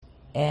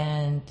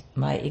and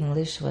my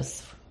English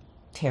was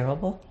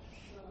terrible.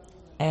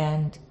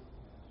 And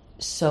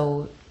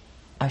so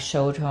I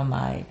showed her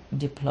my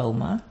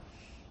diploma,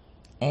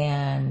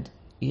 and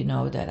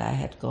that I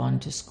had gone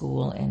to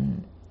school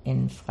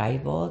in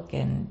Freiburg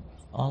and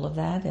all of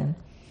that, and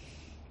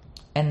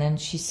then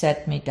she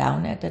set me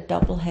down at a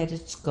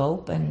double-headed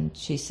scope, and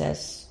she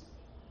says,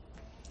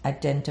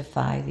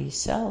 identify these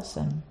cells.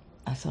 And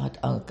I thought,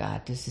 oh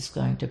God, this is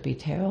going to be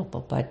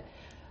terrible. But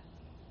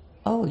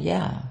oh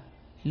yeah,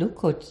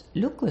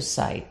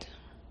 leukocyte.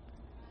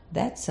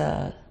 That's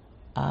a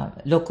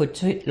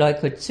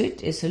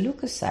leukocyte is a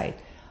leukocyte.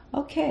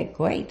 Okay,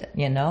 great,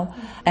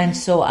 And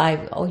so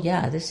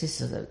this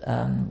is a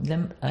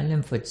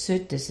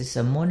lymphocyte, this is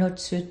a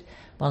monocyte.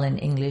 Well, in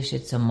English,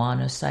 it's a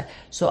monocyte.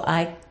 So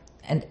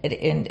and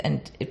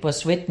it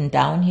was written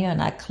down here,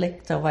 and I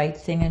clicked the right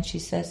thing, and she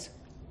says,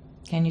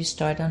 can you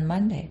start on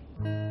Monday?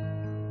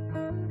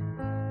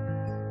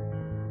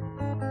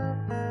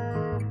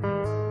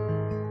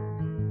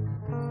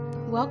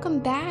 Welcome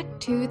back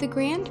to The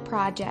Grand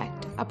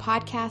Project, a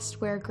podcast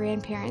where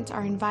grandparents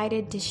are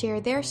invited to share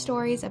their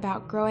stories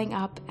about growing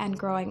up and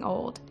growing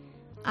old.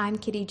 I'm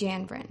Kitty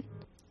Janvrin.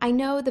 I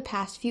know the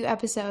past few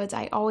episodes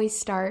I always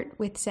start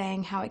with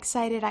saying how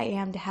excited I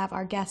am to have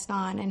our guest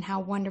on and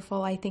how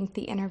wonderful I think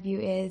the interview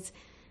is,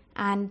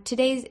 and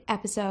today's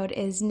episode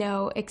is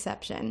no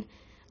exception.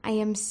 I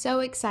am so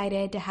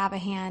excited to have a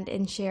hand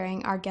in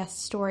sharing our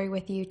guest's story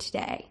with you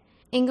today.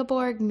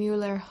 Ingeborg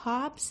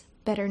Müller-Hobbs,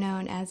 better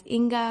known as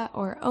Inga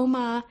or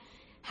Oma,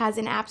 has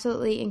an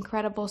absolutely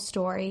incredible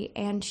story,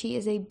 and she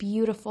is a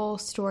beautiful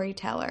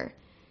storyteller.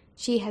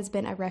 She has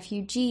been a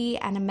refugee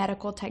and a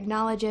medical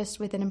technologist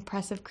with an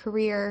impressive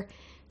career.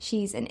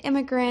 She's an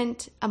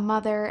immigrant, a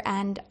mother,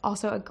 and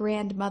also a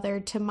grandmother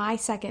to my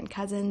second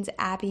cousins,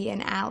 Abby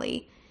and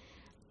Allie.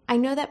 I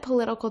know that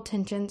political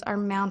tensions are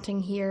mounting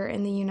here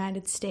in the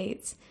United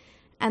States,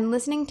 and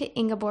listening to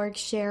Ingeborg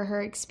share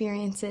her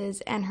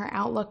experiences and her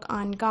outlook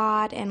on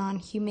God and on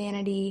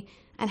humanity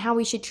and how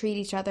we should treat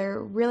each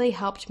other really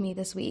helped me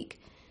this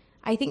week.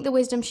 I think the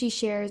wisdom she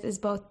shares is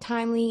both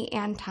timely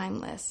and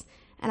timeless,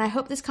 and I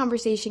hope this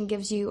conversation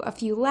gives you a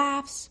few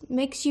laughs,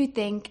 makes you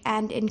think,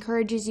 and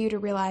encourages you to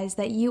realize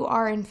that you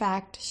are, in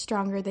fact,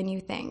 stronger than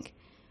you think.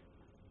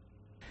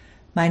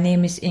 My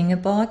name is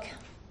Ingeborg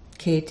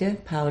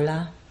Käthe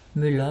Paula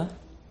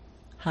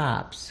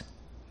Müller-Hobbs.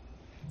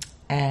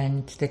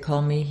 And they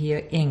call me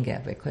here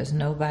Inge because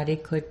nobody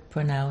could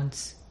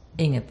pronounce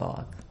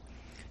Ingeborg.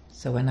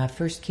 So when I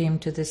first came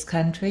to this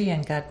country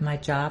and got my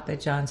job at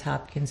Johns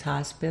Hopkins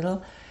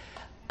Hospital,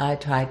 I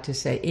tried to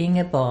say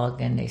Ingeborg,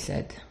 and they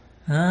said,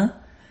 huh?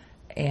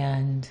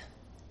 And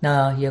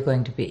no, you're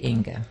going to be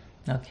Inge.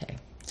 Okay,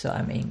 so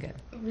I'm Inge.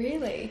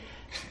 Really?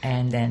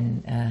 And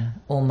then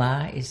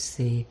Oma is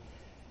the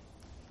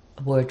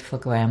word for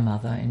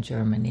grandmother in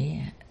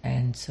Germany,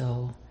 and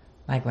so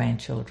my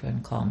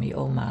grandchildren call me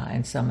Oma,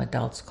 and some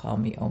adults call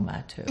me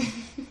Oma too.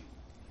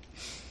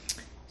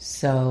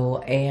 So,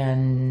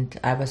 and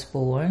I was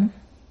born,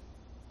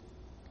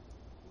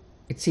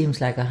 it seems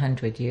like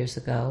 100 years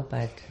ago,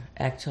 but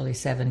actually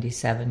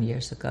 77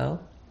 years ago,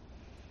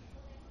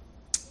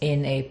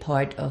 in a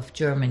part of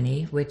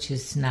Germany which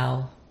is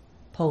now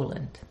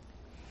Poland.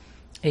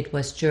 It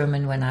was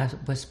German when I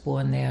was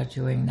born there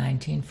during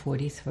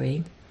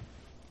 1943.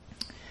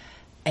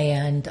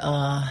 And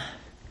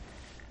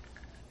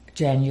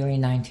January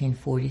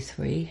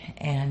 1943,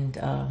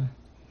 and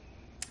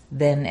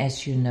then,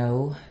 as you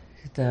know,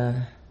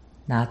 the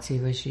Nazi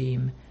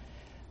regime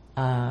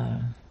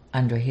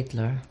under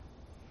Hitler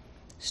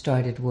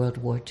started World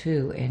War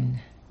II in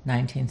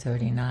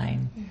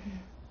 1939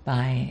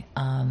 by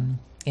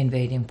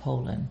invading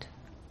Poland.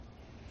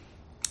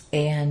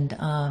 And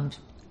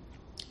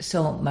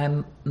so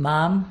my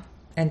mom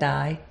and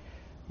I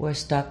were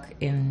stuck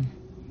in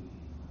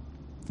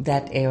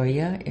that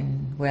area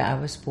in where I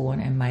was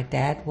born, and my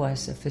dad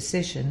was a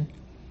physician,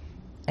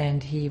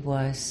 and he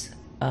was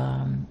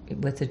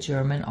with the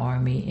German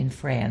army in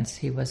France.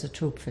 He was a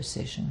troop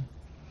physician.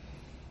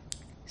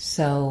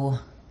 So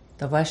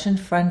the Russian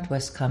front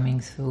was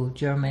coming through.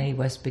 Germany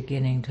was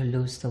beginning to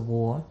lose the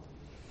war,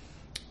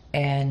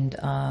 and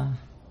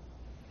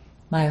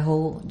my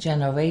whole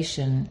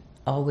generation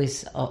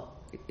always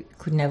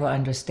could never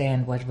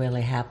understand what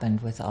really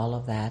happened with all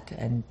of that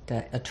and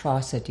the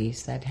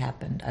atrocities that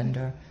happened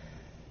under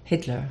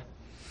Hitler.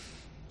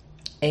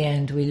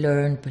 And we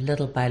learned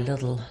little by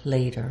little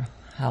later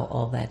how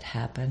all that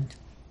happened.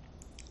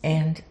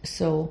 And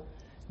so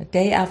the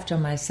day after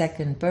my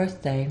second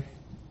birthday,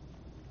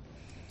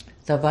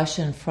 the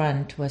Russian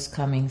front was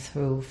coming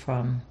through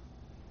from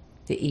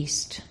the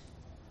east,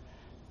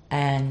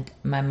 and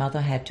my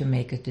mother had to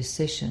make a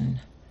decision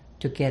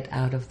to get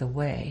out of the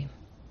way.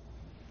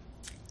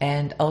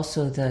 And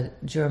also the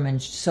German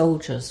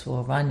soldiers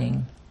were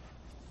running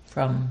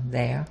from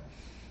there.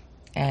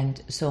 And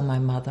so my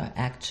mother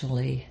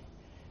actually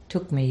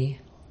took me,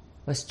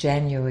 was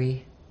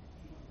January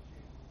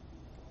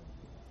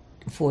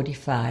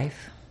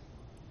 45,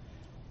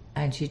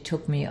 and she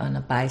took me on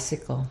a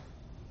bicycle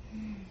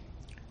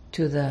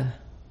to the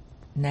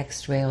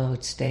next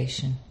railroad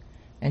station,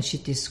 and she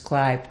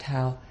described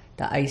how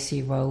the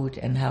icy road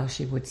and how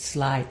she would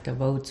slide. The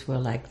roads were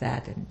like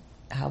that, and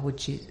how would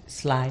she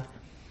slide?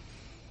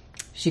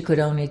 She could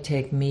only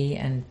take me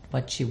and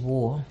what she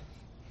wore.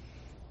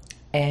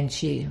 And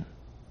she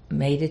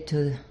made it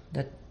to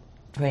the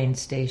train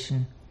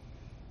station.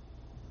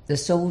 The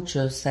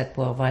soldiers that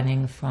were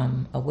running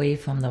away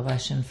from the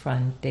Russian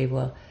front, they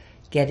were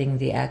getting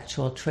the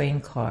actual train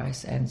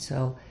cars. And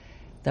so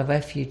the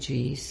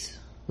refugees,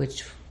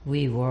 which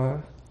we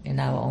were in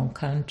our own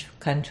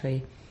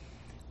country,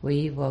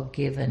 we were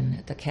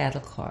given the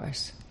cattle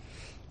cars.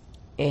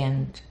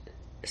 And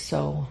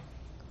so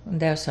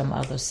there are some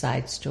other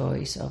side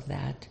stories of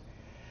that.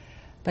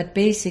 But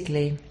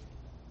basically,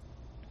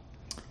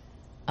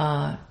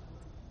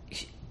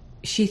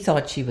 she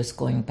thought she was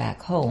going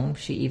back home.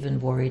 She even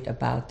worried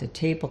about the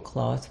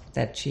tablecloth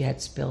that she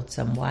had spilled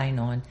some wine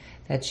on,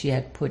 that she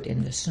had put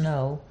in the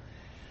snow,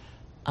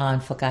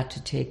 and forgot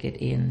to take it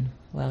in.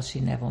 Well, she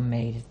never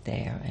made it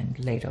there, and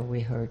later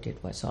we heard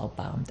it was all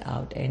bombed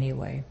out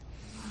anyway.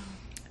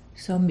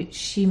 So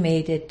she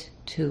made it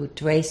to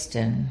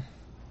Dresden,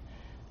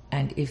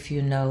 and if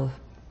you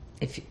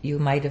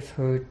might have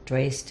heard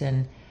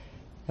Dresden,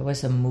 there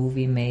was a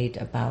movie made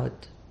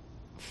about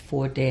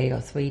 4-day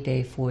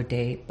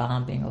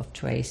bombing of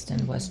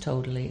Dresden. Was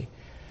totally,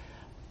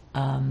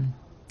 and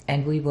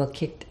we were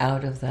kicked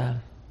out of the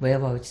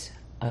railroad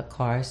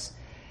cars,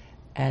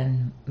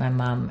 and my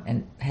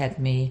mom had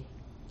me.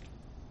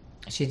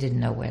 She didn't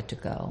know where to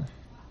go,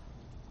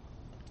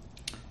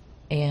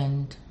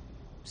 and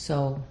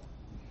so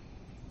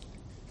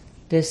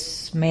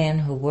this man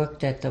who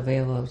worked at the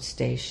railroad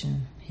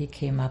station, he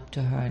came up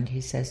to her and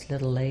he says,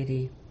 "Little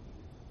lady,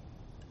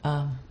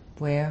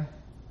 where?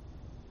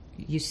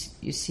 You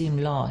seem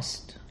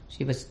lost."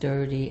 She was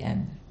dirty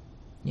and,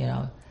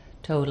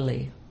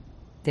 totally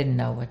didn't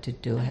know what to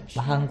do,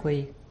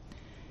 hungry,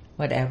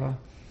 whatever.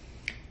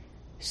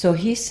 So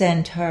he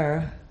sent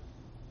her,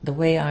 the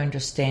way I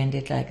understand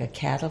it, like a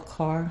cattle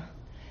car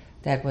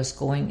that was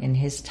going in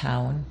his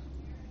town.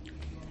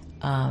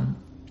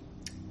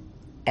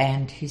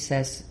 And he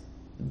says,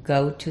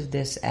 "Go to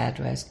this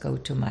address, go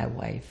to my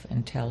wife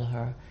and tell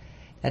her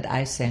that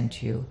I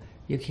sent you.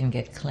 You can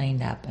get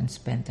cleaned up and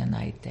spend the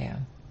night there."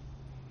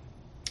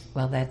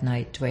 Well, that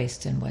night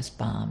Dresden was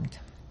bombed,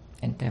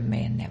 and the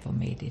man never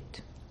made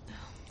it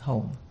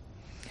home.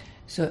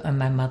 So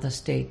my mother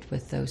stayed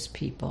with those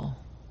people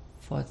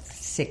for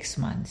 6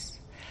 months.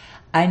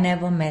 I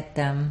never met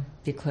them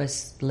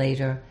because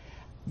later,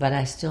 but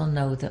I still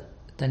know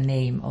the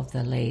name of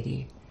the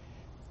lady,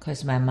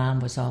 because my mom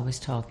was always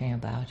talking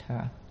about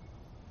her.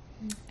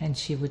 And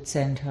she would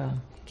send her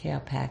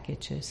care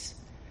packages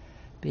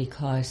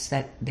because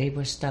they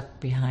were stuck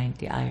behind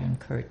the Iron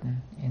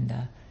Curtain in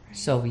the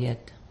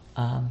Soviet,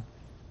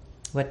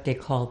 what they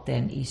called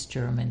then East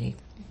Germany,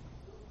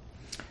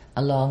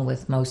 along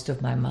with most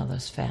of my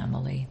mother's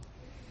family.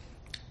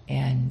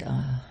 And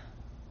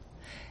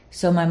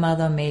so my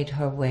mother made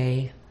her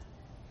way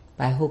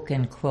by hook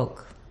and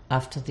crook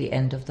after the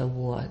end of the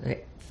war. The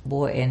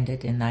war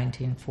ended in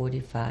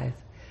 1945,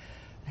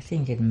 I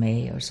think in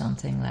May or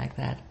something like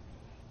that.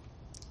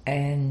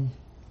 And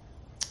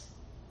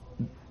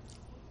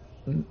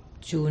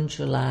June,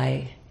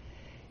 July,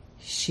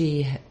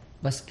 she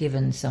was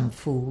given some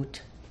food.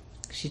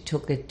 She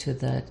took it to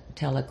the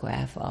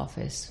telegraph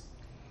office,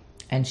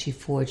 and she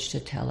forged a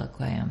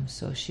telegram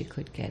so she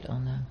could get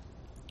on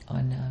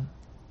a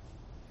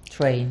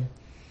train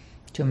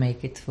to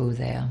make it through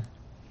there,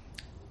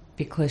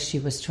 because she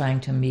was trying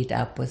to meet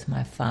up with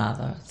my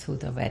father through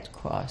the Red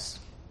Cross,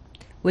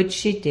 which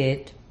she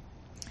did.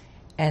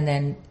 And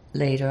then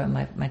later,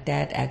 my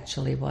dad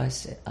actually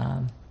was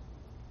an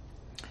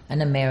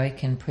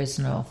American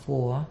prisoner of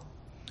war,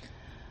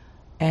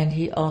 and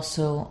he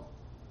also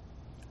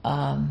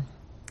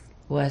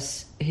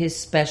his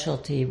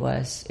specialty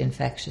was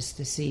infectious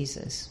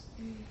diseases.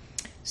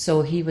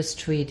 So he was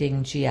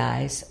treating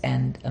GIs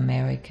and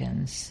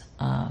Americans,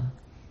 and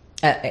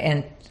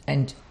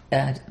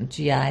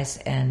GIs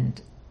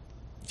and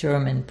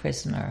German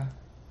prisoner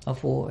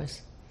of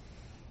wars.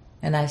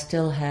 And I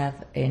still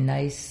have a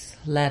nice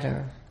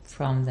letter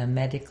from the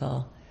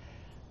medical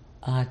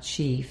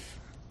chief,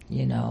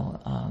 in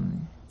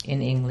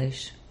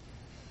English.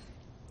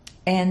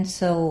 And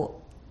so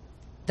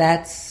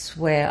that's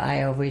where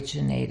I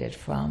originated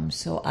from.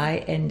 So I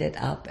ended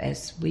up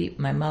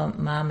my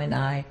mom and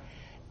I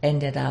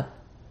ended up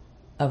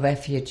a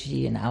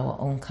refugee in our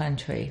own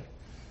country.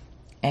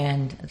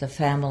 And the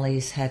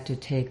families had to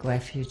take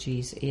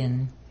refugees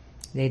in.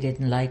 They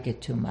didn't like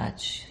it too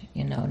much.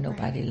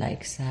 Nobody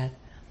likes that.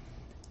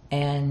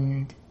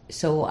 And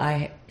so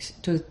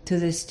to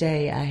this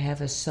day, I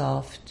have a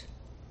soft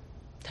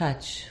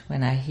touch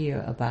when I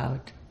hear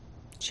about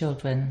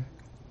children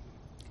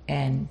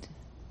and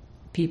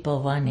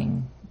people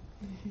running.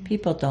 Mm-hmm.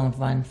 People don't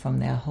run from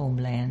their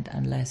homeland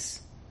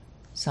unless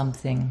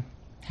something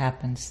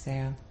happens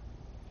there.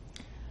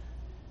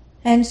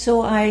 And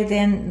so I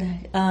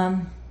then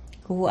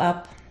grew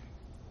up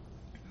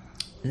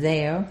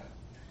there,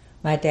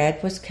 my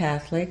dad was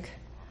Catholic,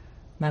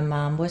 my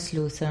mom was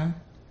Lutheran.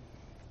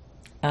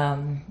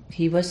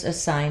 He was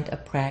assigned a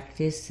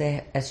practice.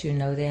 As you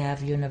know, they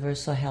have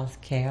universal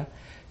health care,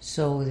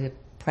 so the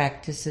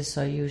practices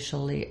are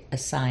usually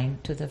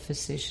assigned to the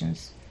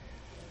physicians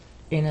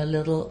in a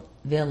little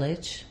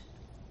village.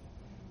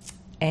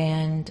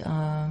 And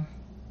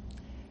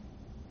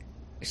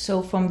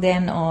so from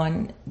then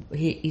on,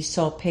 he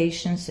saw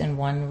patients in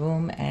one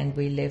room and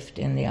we lived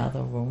in the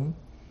other room.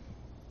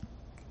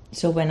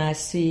 So when I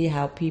see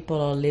how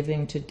people are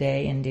living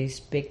today in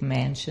these big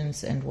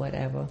mansions and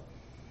whatever,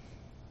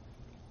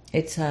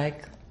 it's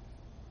like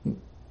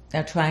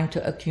they're trying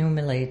to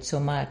accumulate so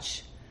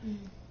much.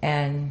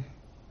 And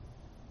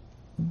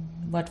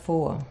what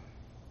for?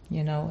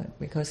 You know,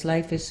 because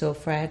life is so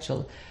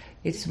fragile.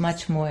 It's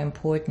much more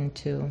important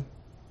to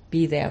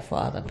be there for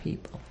other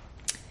people.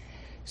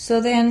 So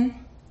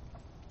then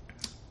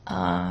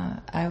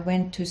I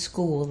went to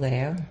school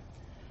there.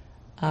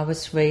 I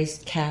was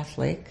raised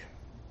Catholic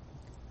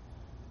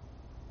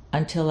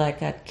until I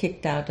got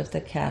kicked out of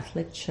the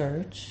Catholic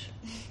Church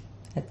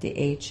at the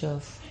age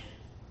of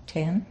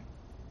 10.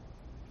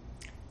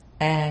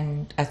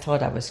 And I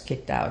thought I was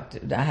kicked out.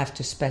 I have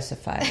to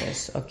specify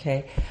this,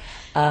 okay?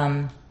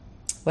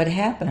 What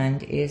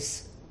happened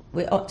is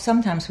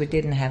sometimes we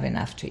didn't have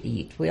enough to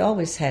eat. We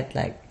always had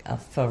like a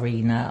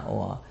farina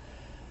or,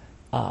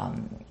 a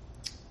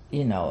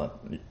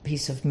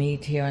piece of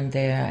meat here and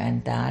there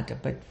and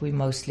that, but we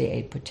mostly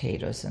ate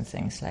potatoes and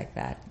things like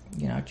that,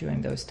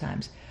 during those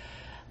times.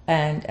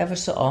 And ever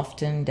so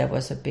often there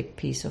was a big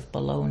piece of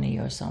bologna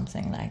or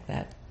something like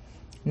that.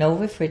 No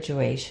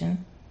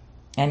refrigeration.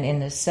 And in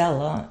the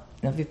cellar,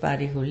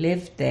 everybody who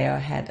lived there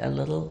had a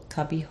little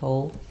cubby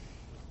hole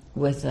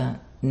with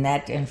a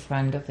net in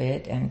front of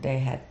it, and they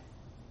had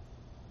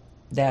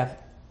their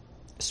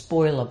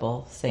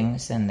spoilable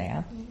things in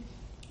there.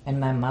 And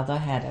my mother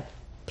had a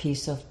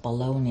piece of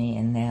bologna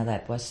in there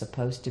that was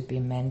supposed to be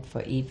meant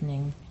for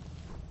evening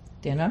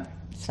dinner,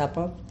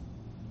 supper,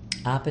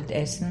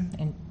 Abendessen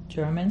in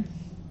German.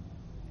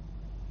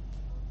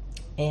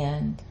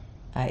 And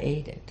I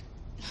ate it.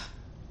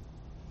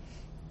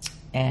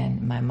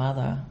 And my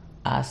mother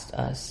asked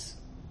us,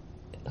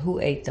 who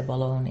ate the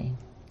bologna?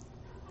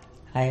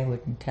 I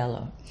wouldn't tell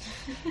her.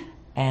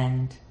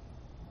 And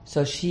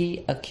so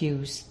she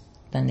accused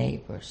the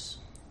neighbors,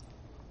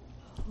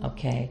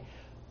 okay,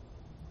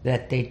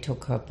 that they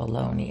took her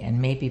bologna,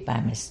 and maybe by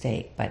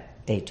mistake, but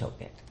they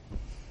took it.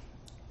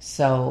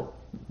 So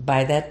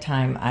by that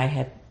time, I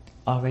had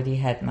already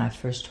had my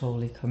first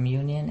Holy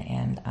Communion,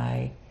 and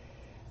I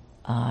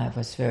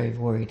was very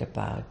worried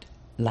about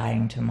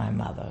lying to my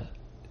mother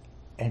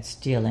and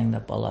stealing the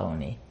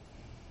bologna.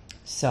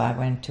 So I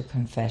went to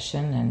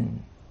confession,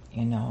 and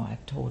I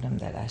told him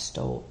that I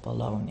stole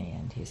bologna,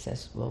 and he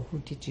says, well, who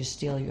did you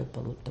steal the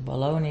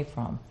bologna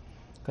from?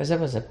 Because it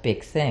was a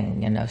big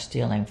thing,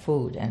 stealing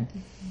food. And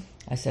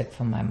I said,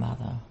 from my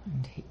mother.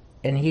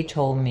 And he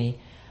told me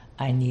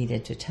I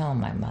needed to tell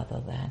my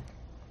mother that.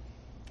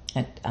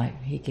 And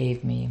he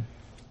gave me,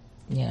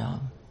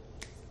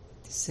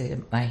 say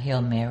my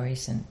Hail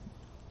Marys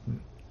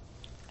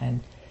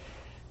and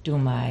do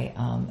my,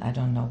 I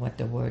don't know what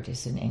the word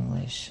is in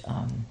English,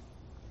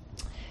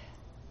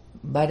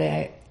 but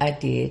I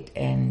did.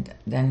 And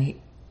then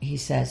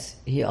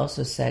he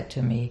also said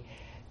to me,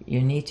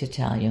 you need to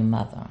tell your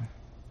mother.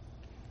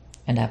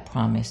 And I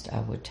promised I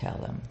would tell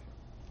him.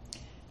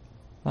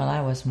 Well,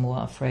 I was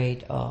more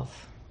afraid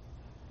of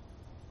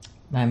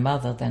my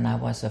mother than I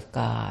was of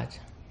God,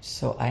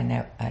 so I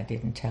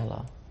didn't tell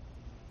her.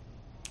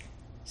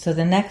 So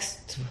the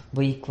next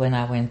week when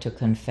I went to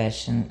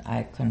confession,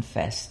 I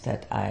confessed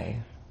that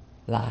I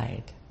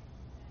lied.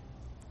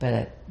 But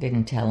I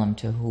didn't tell him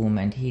to whom,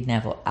 and he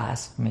never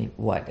asked me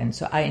what. And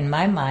so in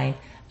my mind,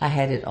 I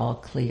had it all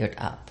cleared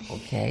up,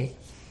 okay?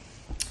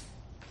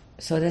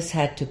 So this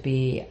had to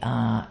be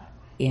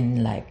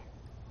in like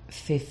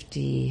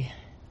 59,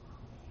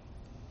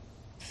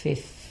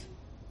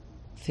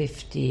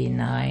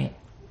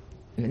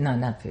 no,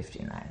 not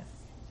 59,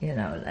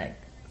 like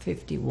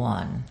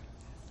 51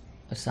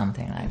 or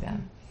something like that.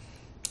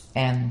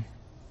 And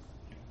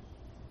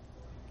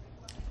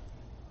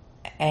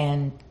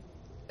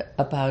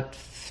about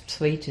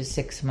 3 to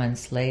 6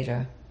 months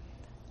later,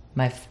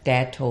 my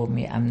dad told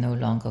me I'm no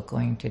longer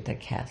going to the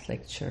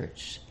Catholic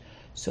Church.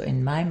 So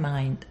in my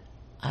mind,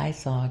 I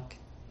thought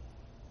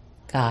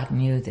God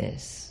knew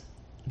this,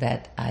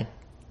 that I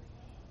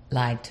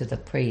lied to the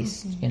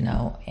priest,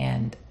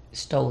 and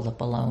stole the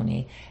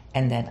bologna,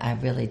 and that I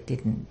really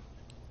didn't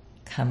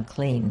come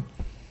clean.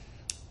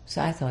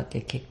 So I thought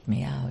they kicked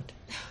me out.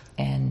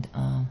 And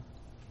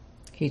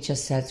he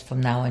just said,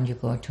 from now on you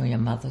go to your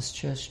mother's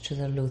church, to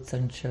the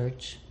Lutheran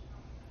church.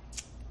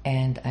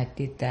 And I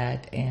did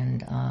that,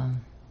 and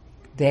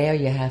there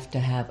you have to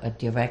have a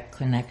direct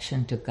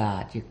connection to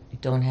God. You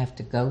don't have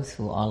to go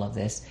through all of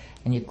this,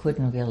 and you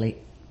couldn't really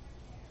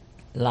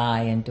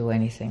lie and do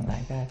anything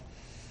like that.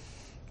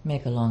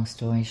 Make a long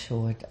story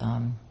short,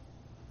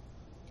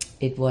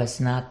 it was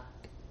not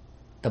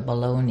the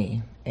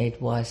baloney.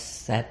 It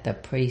was that the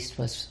priest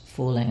was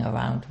fooling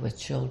around with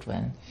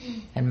children,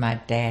 and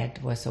my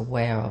dad was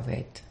aware of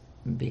it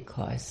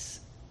because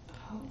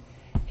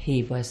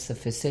he was the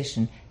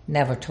physician.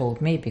 Never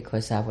told me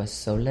because I was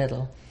so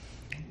little,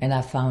 and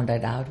I found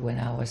it out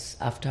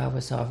after I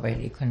was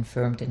already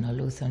confirmed in a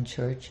Lutheran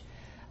church.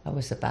 I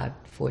was about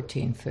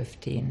 14,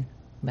 15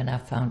 when I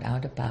found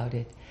out about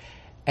it,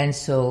 and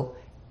so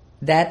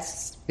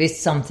it's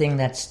something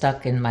that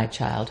stuck in my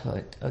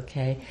childhood,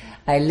 okay?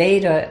 I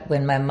later,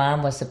 when my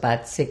mom was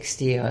about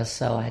 60 or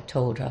so, I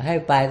told her, hey,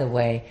 by the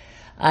way,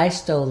 I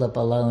stole the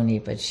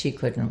baloney, but she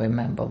couldn't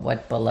remember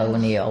what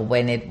baloney or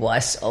when it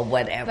was or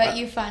whatever. But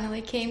you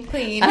finally came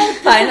clean. I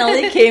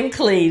finally came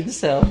clean,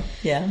 so,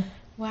 yeah.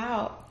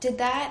 Wow. Did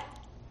that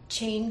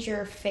change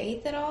your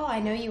faith at all? I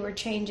know you were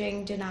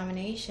changing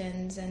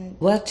denominations and...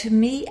 Well, to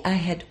me, I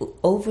had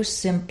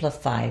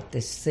oversimplified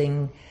this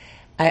thing.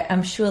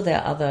 I'm sure there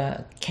are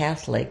other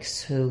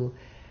Catholics who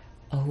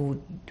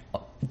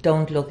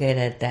don't look at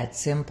it that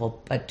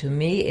simple, but to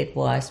me it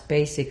was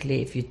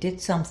basically if you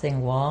did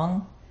something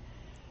wrong,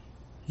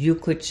 you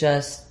could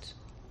just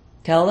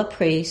tell the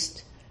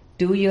priest,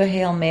 do your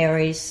Hail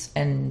Marys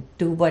and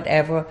do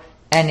whatever,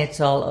 and it's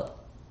all,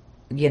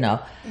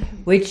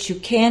 which you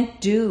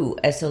can't do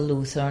as a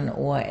Lutheran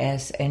or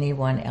as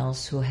anyone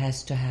else who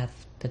has to have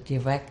the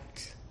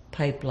direct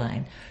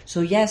pipeline.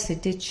 So yes,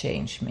 it did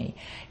change me.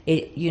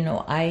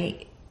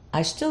 I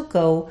still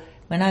go,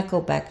 when I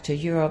go back to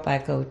Europe, I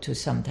go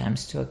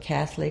sometimes to a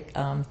Catholic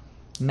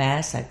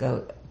mass, I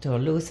go to a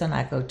Lutheran,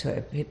 I go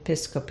to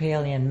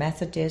Episcopalian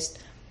Methodist.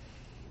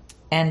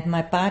 And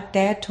my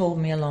dad told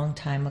me a long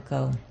time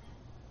ago,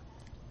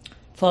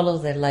 follow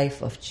the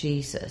life of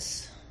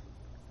Jesus.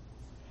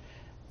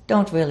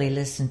 Don't really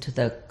listen to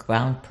the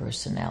ground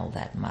personnel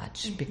that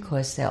much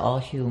because they're all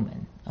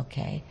human,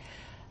 okay?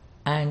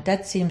 And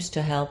that seems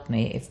to help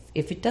me.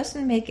 If it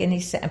doesn't make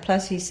any sense, and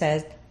plus he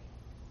says,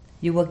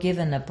 you were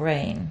given a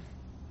brain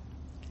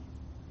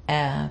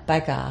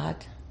by God,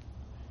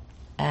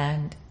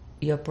 and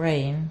your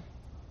brain,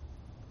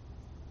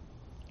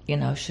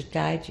 should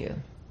guide you.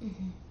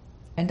 Mm-hmm.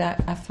 And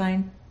I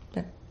find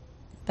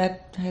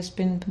that has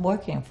been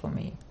working for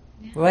me.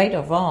 Yeah. Right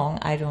or wrong,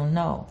 I don't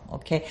know,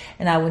 okay?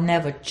 And I would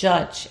never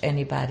judge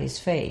anybody's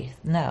faith,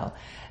 no.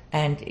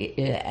 And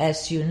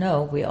as you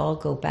know, we all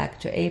go back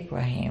to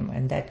Abraham,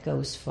 and that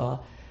goes for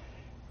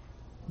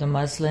the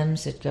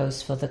Muslims, it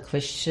goes for the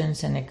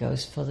Christians, and it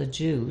goes for the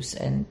Jews,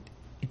 and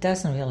it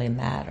doesn't really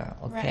matter,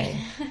 okay?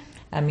 Right.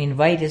 I mean,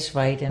 right is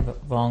right and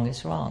wrong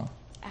is wrong.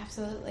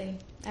 Absolutely.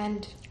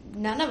 And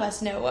none of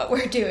us know what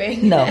we're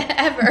doing. No.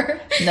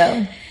 Ever.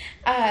 No.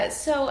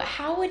 So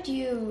how would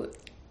you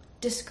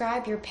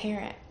describe your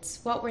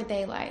parents? What were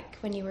they like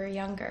when you were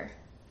younger?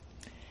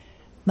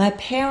 My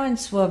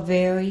parents were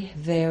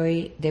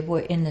they were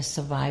in a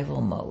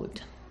survival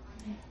mode.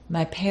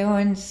 My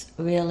parents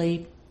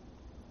really,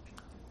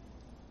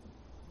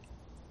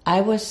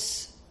 I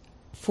was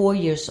 4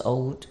 years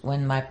old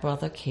when my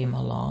brother came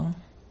along,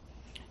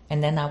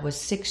 and then I was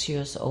 6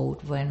 years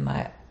old when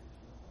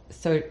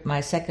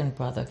my second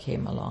brother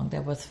came along.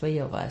 There were three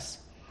of us.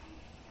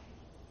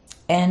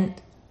 And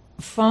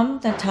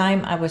from the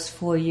time I was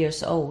 4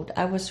 years old,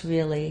 I was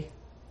really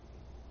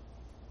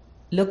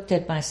looked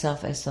at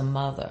myself as a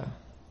mother.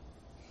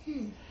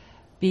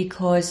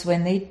 Because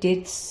when they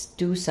did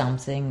do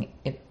something,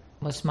 it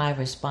was my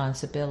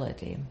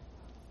responsibility.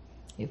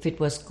 If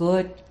it was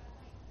good,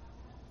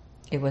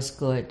 it was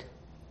good.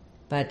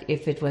 But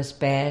if it was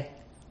bad,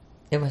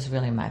 it was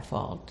really my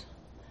fault.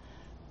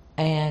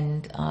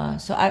 And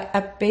so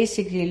I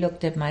basically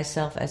looked at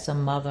myself as a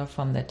mother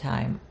from the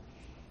time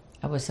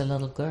I was a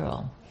little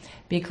girl.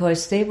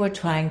 Because they were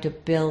trying to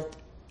build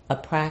a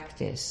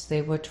practice.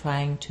 They were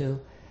trying to...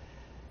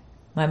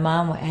 My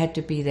mom had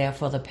to be there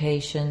for the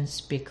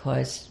patients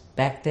because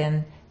back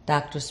then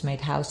doctors made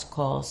house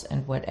calls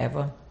and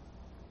whatever.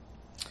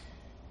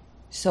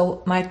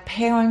 So my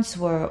parents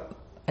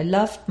I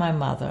loved my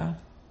mother.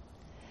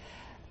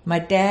 My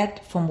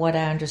dad, from what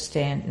I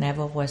understand,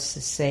 never was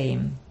the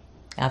same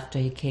after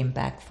he came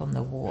back from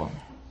the war.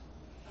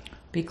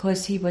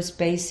 Because he was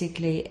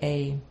basically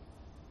a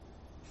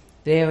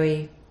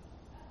very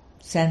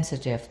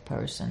sensitive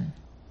person.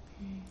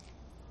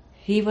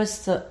 He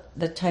was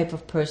the type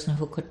of person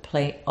who could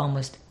play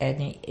almost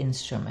any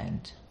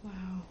instrument.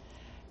 Wow.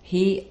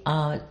 He,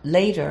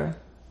 later,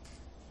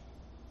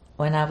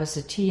 when I was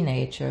a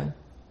teenager,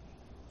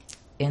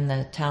 in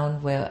the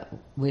town where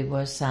we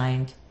were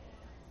assigned,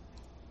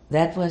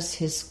 that was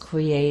his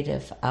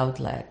creative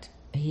outlet.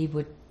 He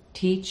would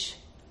teach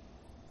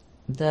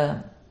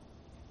the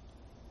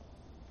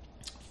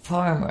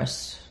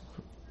farmers,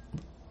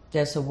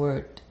 there's a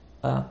word,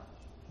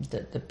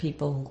 the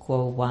people who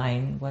grow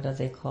wine, what are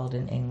they called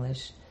in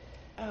English?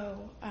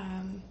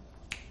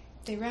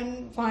 They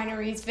run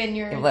wineries,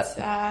 vineyards.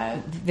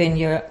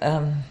 Vineyard.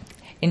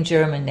 In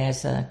German,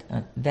 there's a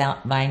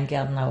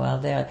Weingärtner. Well,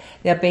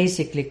 they're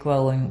basically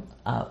growing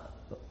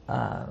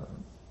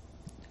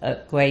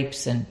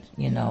grapes and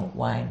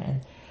wine.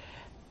 And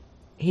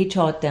he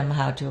taught them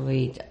how to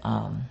read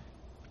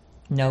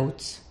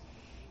notes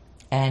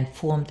and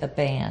formed a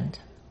band,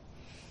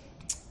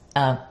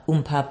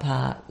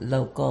 Umpapa,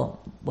 local,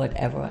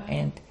 whatever,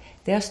 and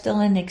they're still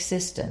in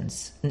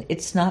existence.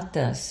 It's not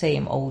the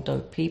same older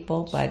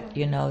people, but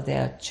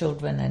they're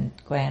children and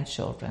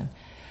grandchildren.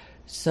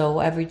 So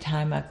every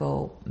time I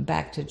go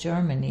back to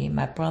Germany,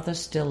 my brothers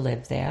still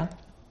live there,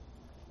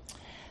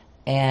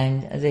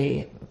 and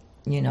they,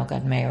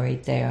 got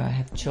married there,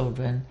 have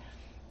children,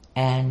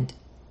 and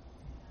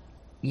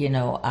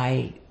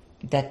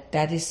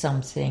that is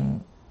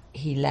something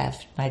he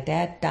left. My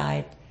dad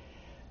died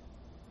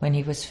when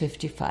he was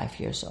 55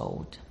 years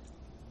old.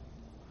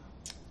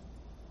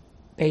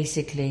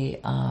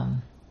 Basically,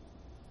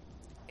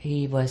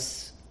 he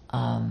was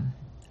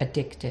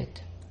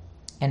addicted.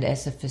 And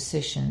as a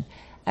physician,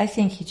 I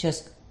think he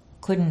just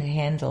couldn't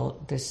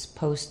handle this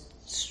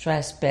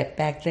post-stress. But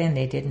back then,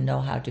 they didn't know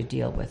how to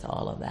deal with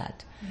all of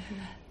that. Mm-hmm.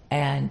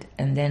 And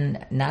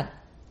then not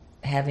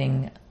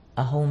having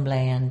a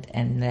homeland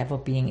and never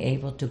being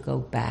able to go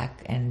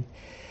back. And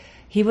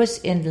he was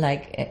in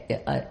like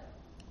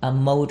a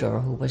motor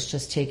who was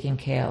just taking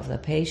care of the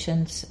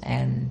patients,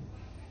 and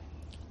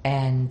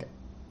that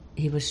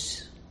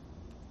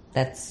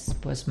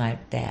was my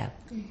dad.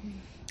 Mm-hmm.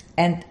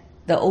 And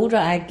the older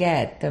I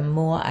get, the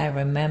more I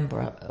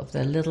remember of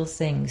the little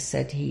things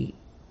that he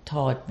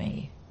taught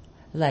me.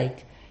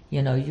 Like,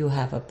 you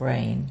have a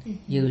brain,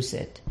 mm-hmm. use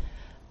it.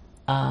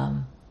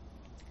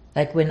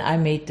 Like when I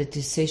made the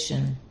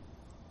decision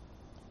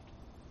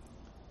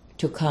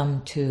to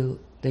come to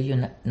the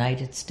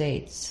United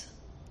States,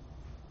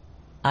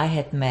 I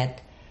had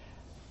met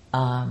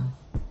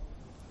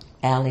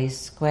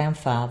Allie's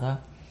grandfather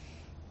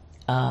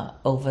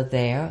over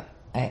there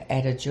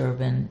at a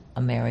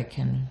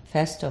German-American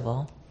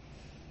festival,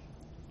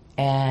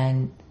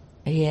 and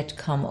he had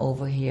come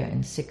over here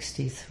in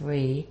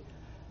 1963.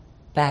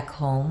 Back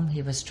home,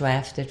 he was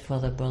drafted for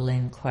the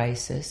Berlin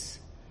crisis,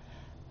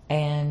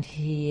 and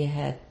he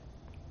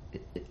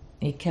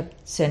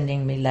kept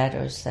sending me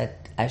letters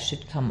that I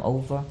should come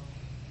over,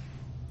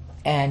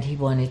 and he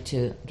wanted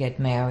to get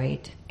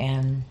married,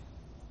 and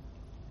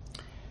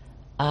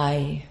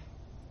I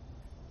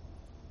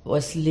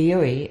was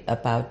leery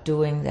about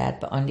doing that.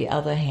 But on the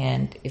other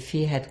hand,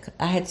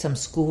 I had some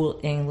school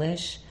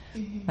English.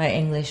 Mm-hmm. My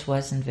English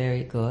wasn't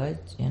very good.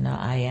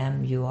 I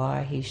am, you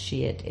are, he,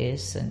 she, it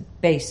is, and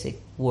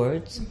basic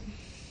words. Mm-hmm.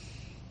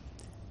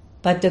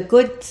 But the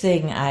good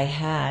thing I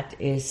had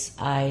is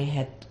I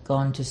had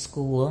gone to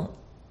school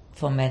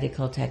for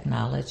medical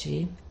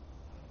technology.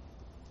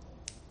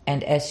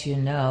 And as you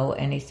know,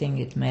 anything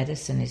in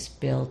medicine is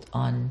built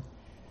on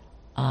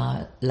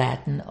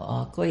Latin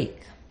or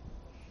Greek.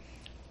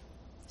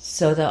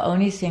 So the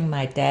only thing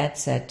my dad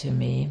said to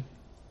me,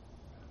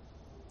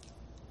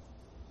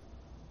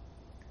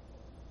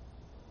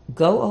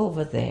 go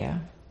over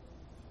there.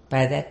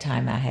 By that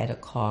time I had a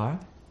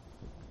car.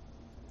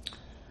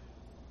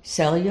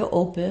 Sell your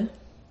Opel.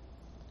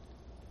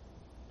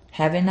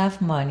 Have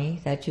enough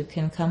money that you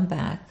can come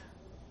back.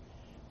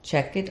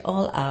 Check it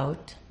all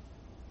out.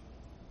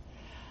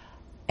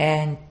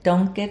 And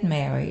don't get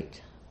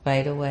married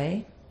right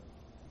away.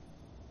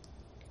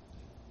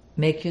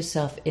 Make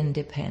yourself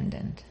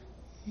independent.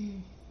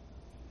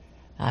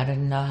 I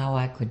didn't know how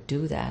I could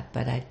do that,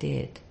 but I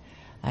did.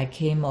 I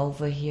came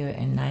over here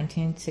in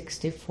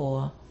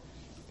 1964,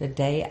 the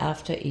day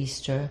after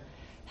Easter,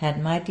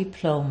 had my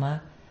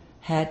diploma,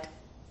 had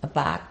a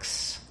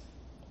box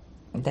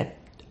that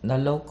the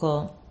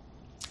local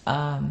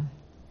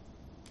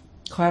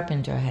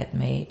carpenter had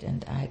made,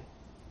 and I had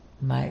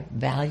my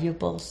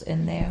valuables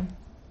in there.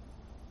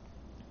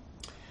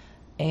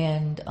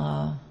 And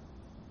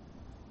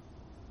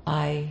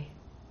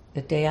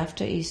the day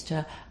after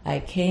Easter, I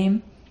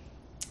came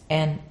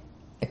in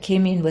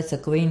with a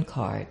green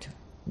card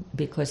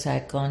because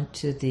I'd gone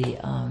to the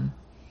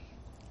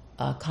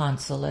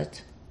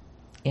consulate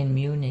in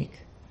Munich,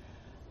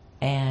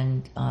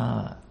 and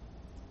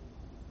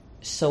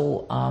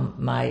so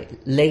my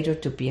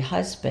later-to-be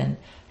husband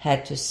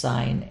had to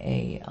sign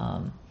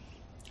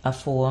a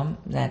form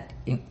that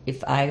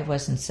if I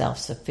wasn't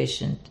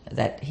self-sufficient,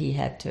 that he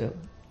had to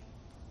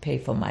pay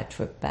for my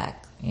trip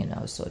back,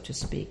 so to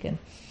speak, and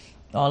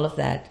all of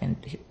that,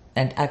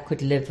 and I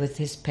could live with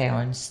his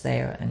parents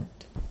there, and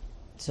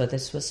so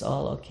this was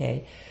all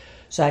okay.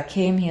 So I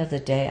came here the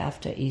day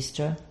after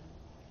Easter.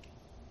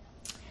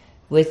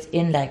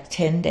 Within like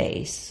 10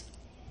 days,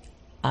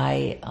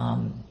 I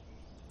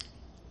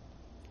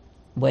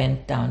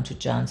went down to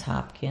Johns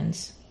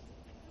Hopkins,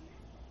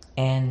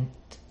 and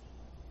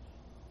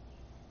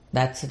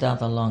that's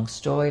another long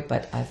story,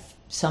 but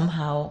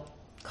somehow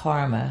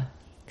karma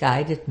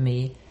guided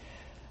me,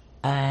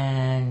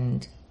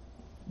 and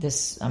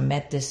I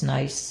met this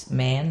nice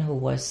man who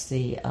was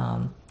the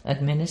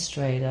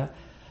administrator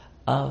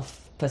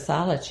of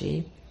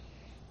pathology,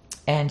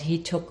 and he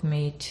took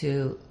me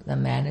to the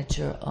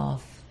manager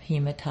of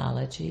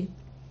hematology,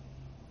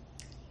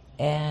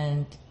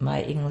 and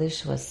my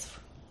English was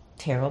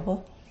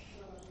terrible,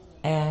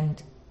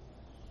 and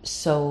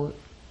so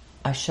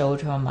I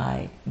showed her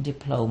my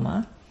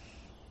diploma,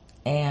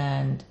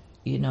 and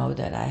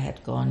that I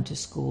had gone to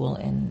school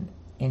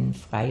in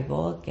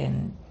Freiburg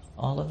and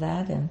all of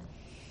that, and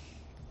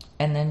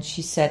then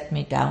she set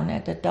me down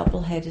at a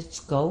double-headed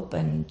scope,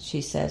 and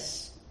she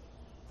says,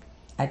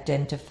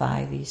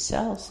 identify these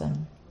cells,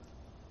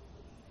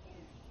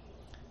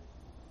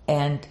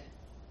 and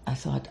I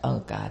thought, oh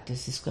God,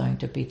 this is going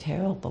to be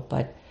terrible,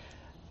 but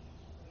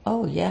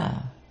oh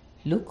yeah,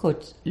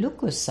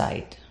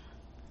 leukocyte.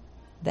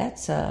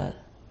 That's a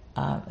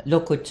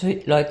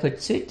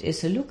leukocyte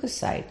is a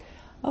leukocyte.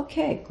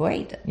 Okay,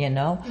 great, and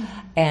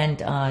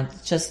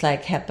just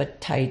like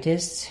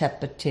hepatitis,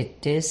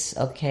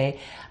 okay,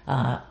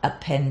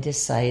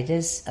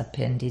 appendicitis,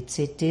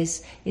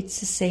 it's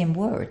the same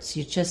words.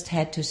 You just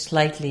had to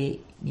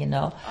slightly,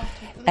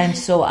 and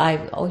so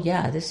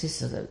this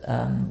is a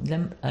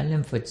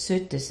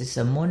lymphocyte, this is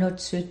a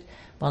monocyte.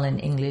 Well, in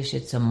English,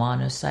 it's a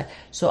monocyte.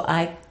 So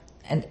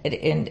and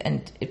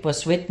it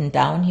was written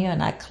down here,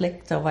 and I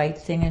clicked the right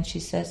thing, and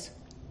she says,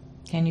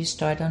 can you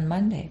start on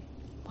Monday?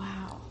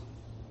 Wow.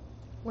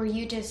 Were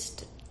you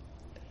just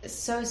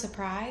so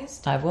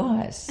surprised? I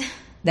was.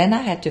 Then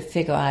I had to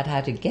figure out how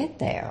to get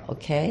there,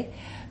 okay?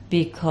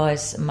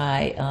 Because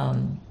my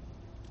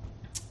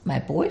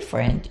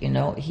boyfriend,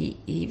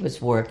 he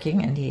was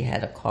working and he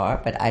had a car,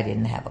 but I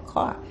didn't have a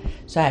car.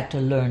 So I had to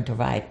learn to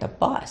ride the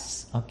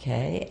bus,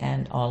 okay,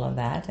 and all of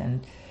that.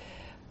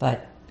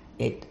 But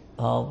it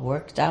all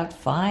worked out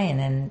fine.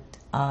 And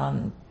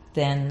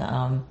then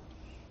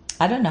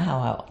I don't know how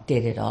I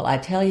did it all. I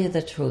tell you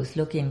the truth,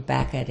 looking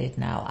back at it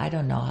now, I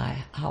don't know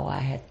how I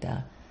had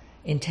the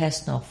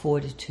intestinal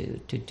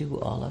fortitude to do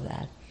all of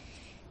that.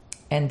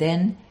 And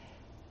then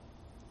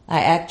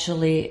I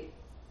actually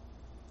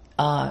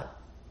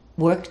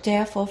worked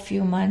there for a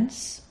few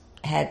months,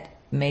 had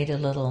made a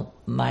little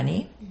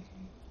money,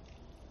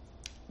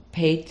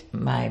 paid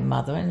my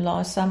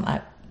mother-in-law some.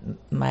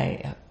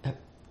 My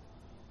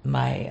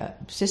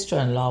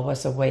sister-in-law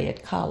was away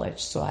at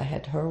college, so I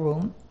had her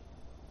room.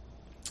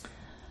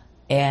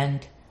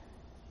 And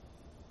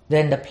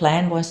then the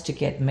plan was to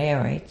get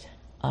married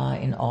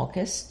in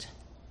August.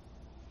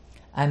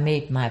 I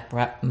made my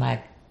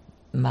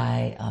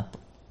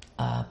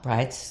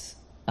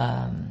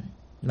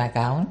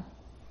gown,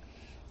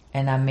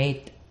 and I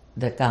made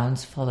the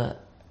gowns for the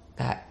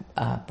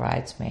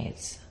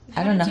bridesmaids.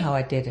 I don't know how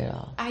I did it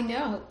all. I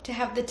know, to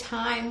have the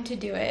time to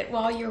do it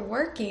while you're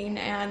working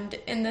and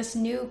in this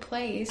new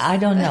place. I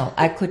don't know.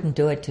 I couldn't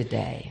do it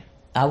today.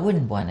 I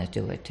wouldn't want to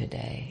do it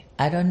today.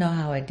 I don't know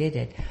how I did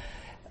it.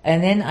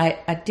 And then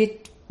I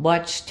did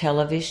watch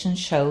television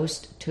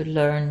shows to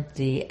learn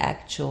the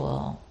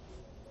actual,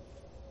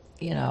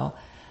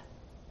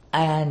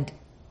 and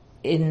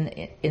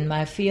in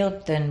my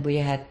field, then we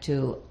had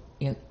to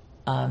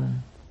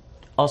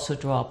also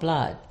draw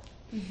blood.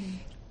 Mm-hmm.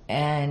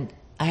 And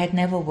I had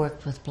never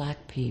worked with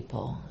black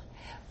people,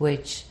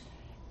 which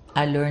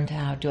I learned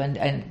how to,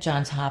 and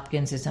Johns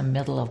Hopkins is in the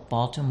middle of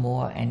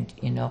Baltimore, and,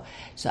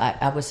 so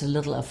I was a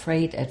little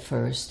afraid at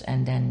first,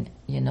 and then,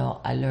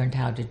 I learned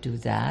how to do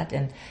that,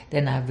 and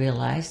then I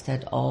realized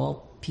that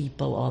all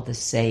people are the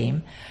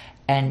same,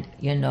 and,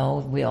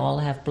 we all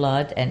have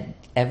blood, and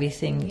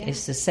everything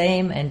is the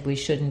same, and we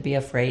shouldn't be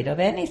afraid of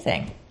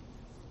anything.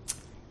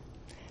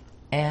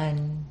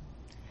 And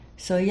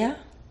so, yeah.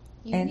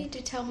 You need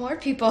to tell more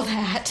people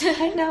that.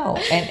 I know,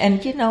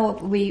 and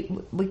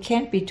we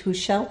can't be too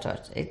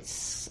sheltered.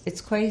 It's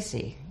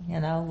crazy,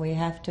 We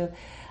have to.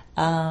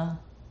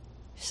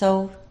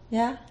 So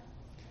yeah.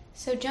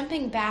 So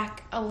jumping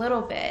back a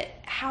little bit,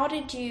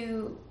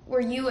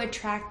 were you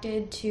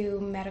attracted to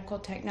medical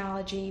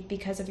technology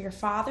because of your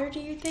father?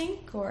 Do you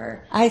think,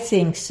 or? I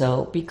think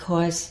so,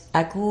 because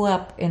I grew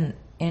up in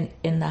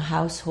the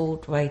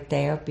household right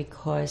there,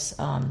 because.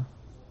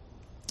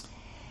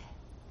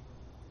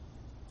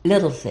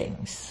 Little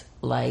things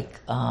like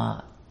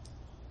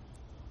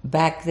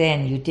back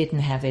then you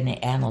didn't have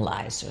any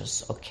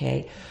analyzers,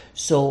 okay?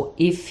 So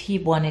if he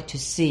wanted to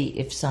see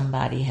if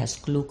somebody has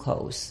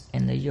glucose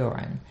in the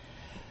urine,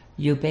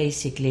 you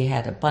basically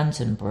had a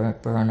Bunsen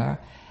burner,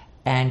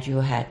 and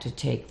you had to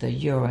take the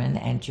urine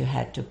and you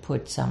had to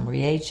put some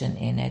reagent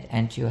in it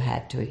and you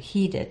had to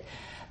heat it.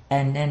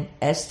 And then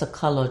as the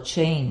color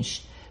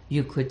changed,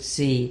 you could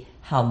see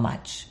how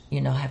much.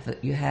 You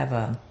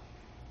have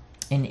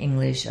in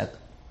English a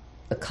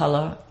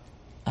color,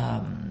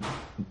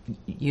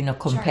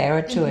 compare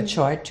it to a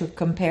chart to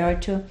compare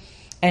it to.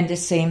 And the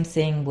same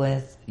thing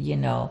with,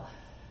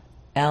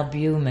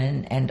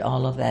 albumin and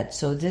all of that.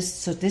 So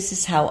this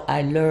is how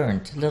I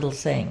learned little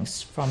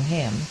things from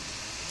him.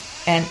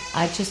 And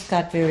I just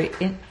got very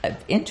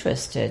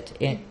interested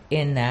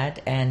in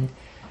that. And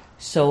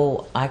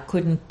so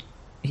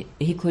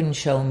he couldn't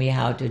show me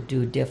how to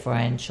do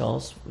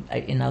differentials.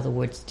 In other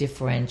words,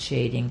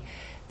 differentiating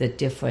the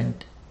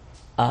different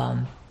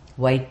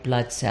white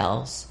blood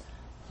cells,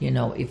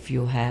 if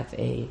you have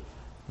a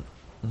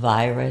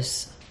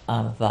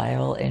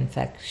viral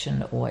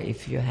infection, or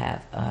if you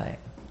have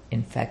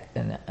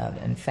infection,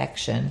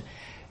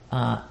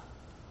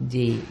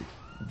 the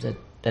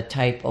the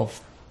type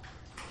of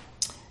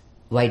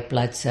white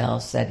blood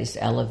cells that is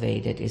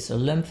elevated is a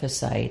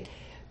lymphocyte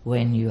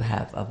when you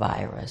have a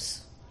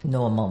virus,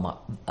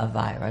 a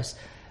virus,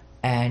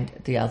 and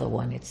the other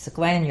one, it's the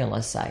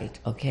granulocyte,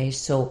 okay?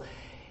 So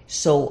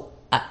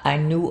I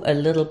knew a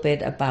little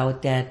bit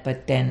about that,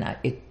 but then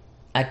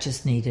I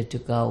just needed to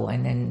go,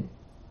 and then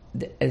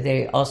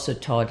they also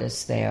taught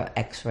us their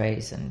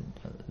x-rays and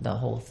the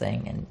whole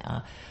thing,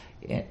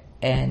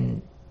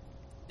 and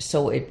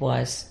so it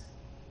was,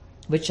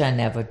 which I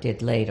never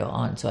did later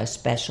on. So I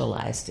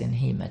specialized in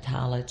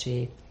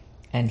hematology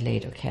and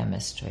later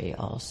chemistry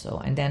also.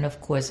 And then,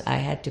 of course, I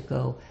had to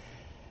go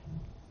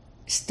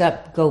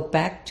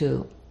back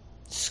to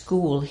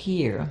school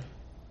here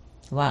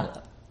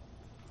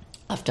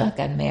after I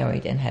got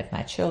married and had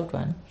my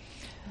children.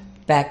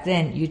 Back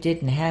then, you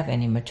didn't have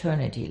any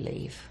maternity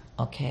leave,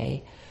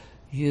 okay?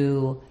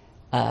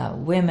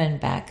 Women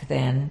back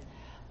then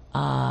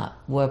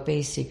were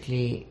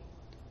basically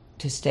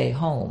to stay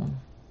home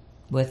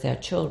with their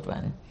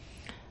children.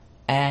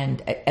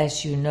 And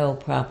as you know,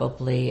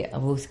 probably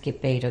Ruth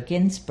Bader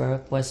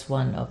Ginsburg was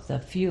one of the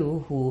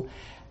few who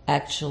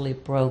actually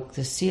broke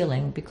the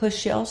ceiling, because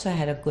she also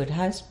had a good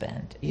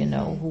husband,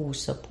 who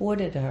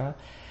supported her.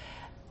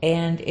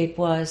 And it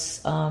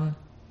was, so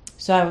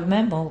I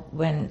remember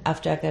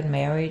after I got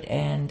married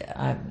and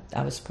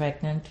I was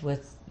pregnant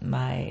with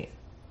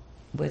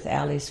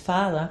Allie's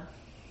father,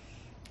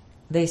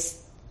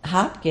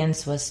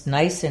 Hopkins was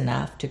nice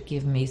enough to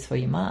give me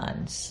 3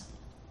 months.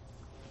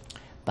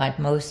 But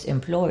most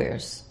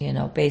employers,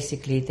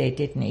 basically they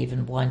didn't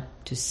even want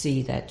to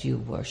see that you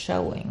were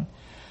showing.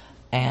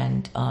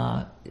 And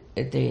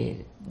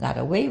they got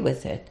away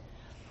with it.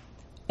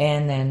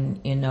 And then,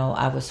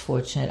 I was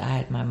fortunate. I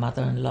had my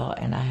mother-in-law,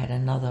 and I had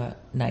another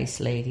nice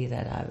lady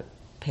that I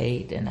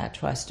paid, and I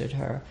trusted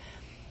her.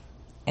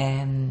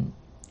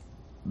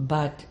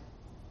 But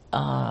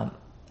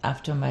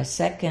after my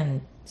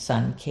second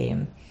son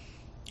came,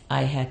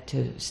 I had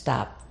to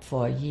stop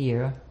for a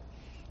year,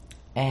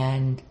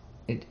 and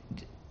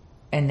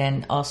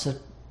then also,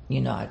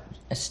 I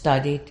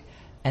studied,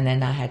 and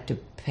then I had to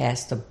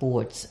pass the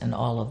boards and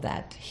all of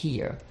that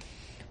here.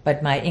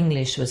 But my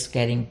English was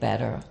getting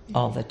better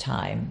all the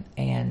time,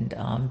 and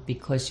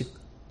because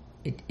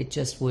it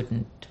just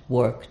wouldn't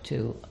work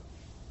to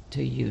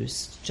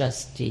use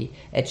just the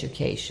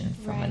education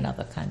from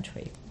another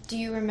country. Do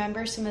you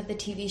remember some of the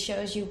TV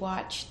shows you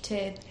watched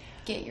to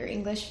get your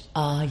English?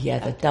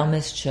 The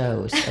dumbest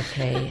shows,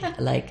 okay?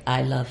 Like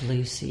I Love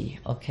Lucy,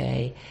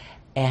 okay?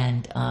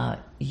 And,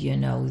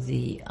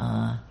 the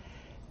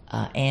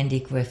Andy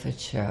Griffith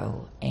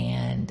Show,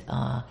 and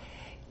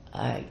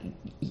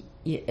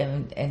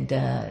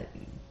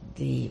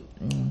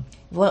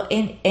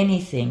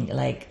anything,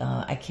 like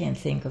I can't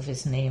think of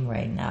his name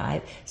right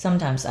now.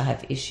 Sometimes I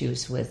have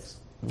issues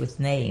with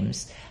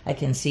names. I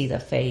can see the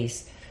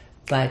face,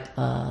 but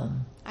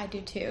I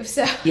do too.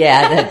 So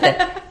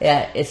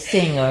it's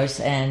singers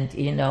and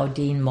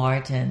Dean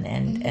Martin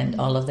and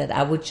all of that.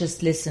 I would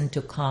just listen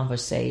to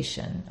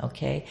conversation,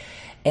 okay,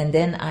 and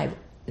then I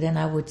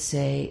would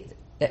say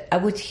I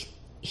would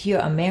hear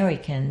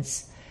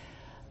Americans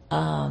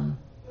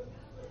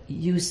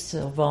use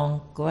the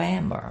wrong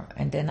grammar,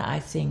 and then I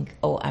think,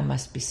 oh, I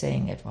must be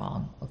saying it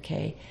wrong,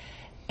 okay,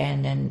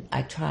 and then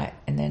I try,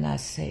 and then I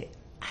say,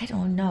 I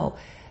don't know.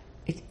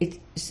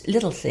 It's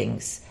little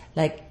things,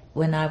 like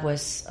when I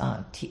was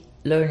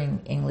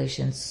learning English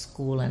in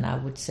school, and I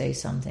would say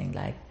something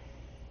like,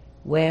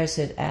 where's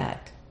it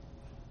at?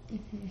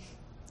 Mm-hmm.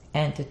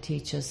 And the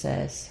teacher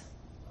says,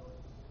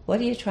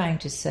 what are you trying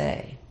to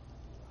say?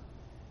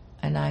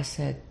 And I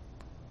said,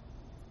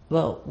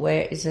 well,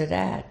 where is it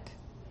at?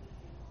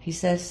 He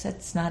says,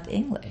 that's not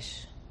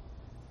English.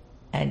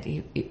 And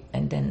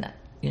then,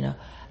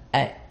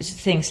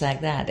 things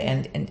like that.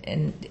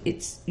 And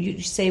it's, you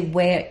say,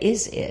 where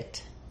is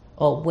it?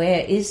 Or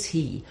where is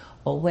he?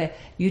 Or where,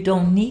 you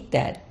don't need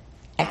that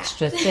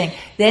extra thing.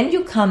 Then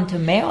you come to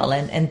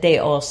Maryland and they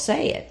all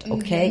say it,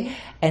 okay? Mm-hmm.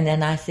 And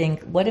then I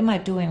think, what am I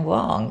doing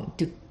wrong?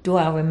 Do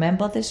I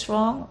remember this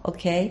wrong?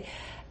 Okay?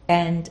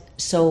 And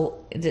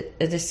so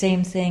the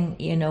same thing,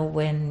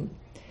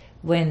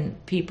 when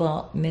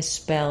people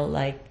misspell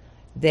like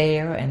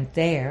there, and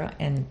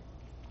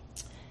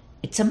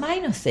it's a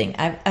minor thing.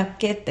 I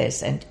get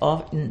this, and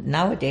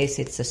nowadays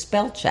it's a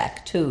spell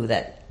check too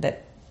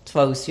that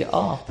throws you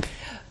off.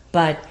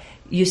 But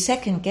you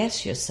second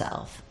guess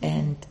yourself,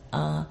 and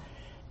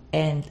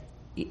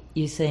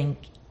you think,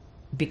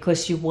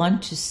 because you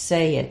want to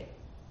say it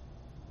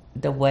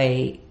the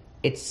way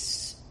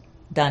it's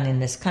done in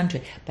this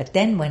country. But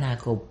then when I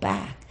go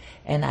back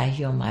and I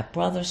hear my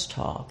brothers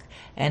talk,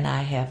 and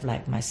I have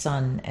like my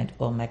son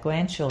or my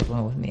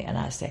grandchildren with me, and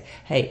I say,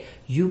 hey,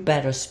 you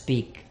better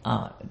speak,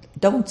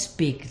 don't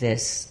speak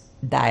this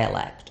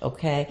dialect,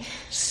 okay?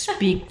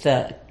 Speak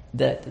the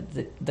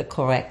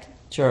correct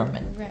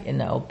German,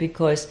 right.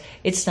 Because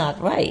it's not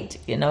right,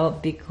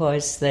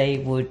 because they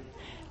would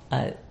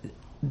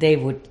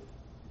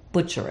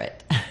butcher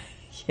it,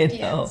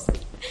 Yes.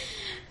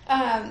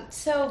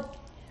 So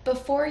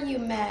before you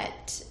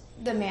met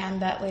the man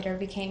that later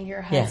became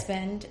your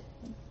husband.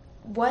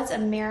 Was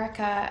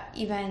America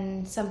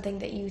even something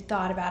that you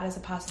thought about as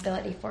a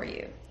possibility for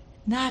you?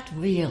 Not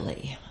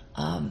really.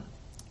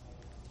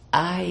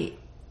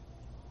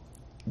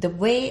 The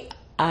way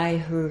I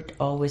heard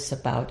always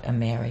about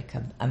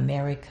America,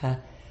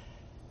 America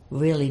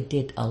really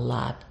did a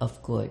lot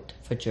of good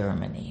for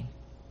Germany.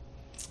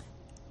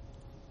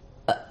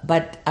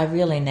 But I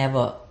really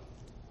never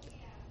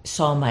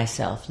saw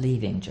myself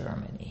leaving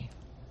Germany.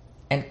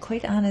 And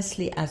quite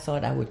honestly, I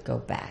thought I would go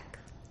back,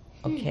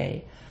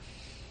 okay?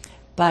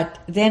 But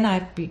then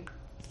I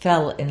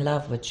fell in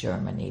love with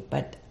Germany.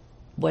 But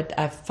what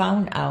I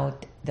found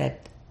out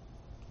that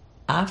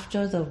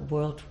after the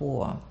World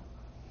War,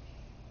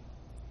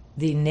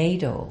 the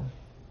NATO,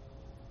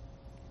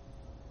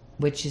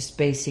 which is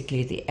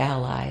basically the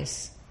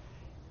Allies,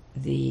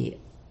 the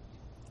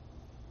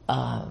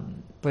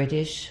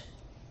British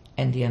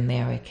and the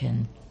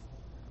American,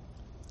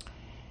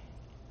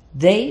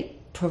 they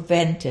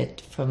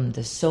prevented from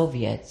the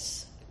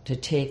Soviets to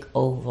take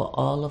over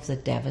all of the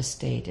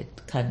devastated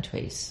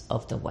countries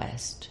of the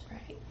West.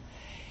 Right.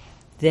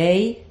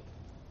 They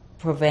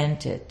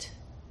prevented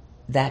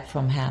that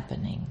from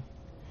happening.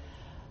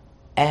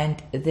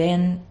 And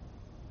then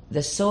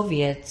the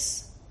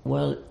Soviets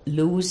were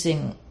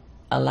losing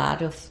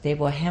they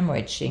were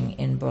hemorrhaging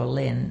in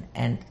Berlin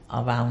and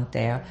around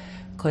there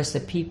because the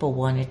people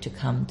wanted to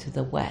come to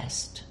the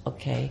West,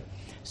 okay?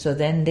 So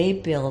then they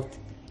built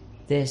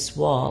this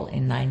wall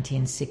in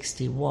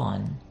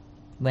 1961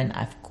 when,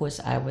 of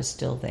course, I was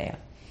still there.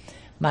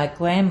 My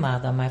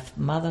grandmother, my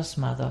mother's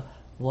mother,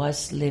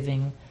 was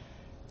living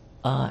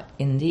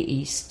in the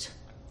East,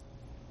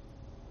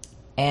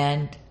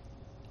 and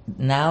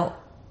now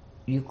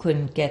you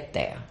couldn't get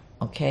there,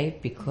 okay,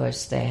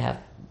 because they have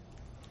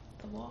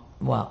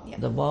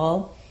the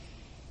wall.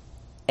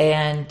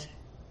 And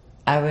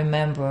I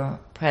remember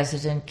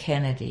President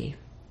Kennedy.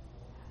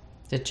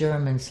 The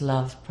Germans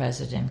loved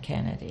President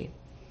Kennedy.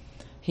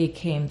 He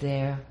came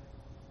there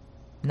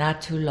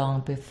not too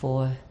long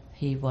before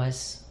he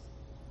was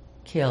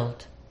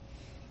killed.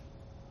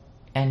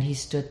 And he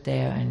stood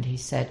there and he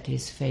said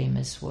his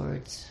famous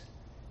words,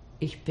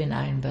 "Ich bin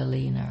ein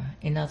Berliner."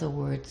 In other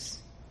words,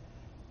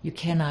 you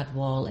cannot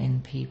wall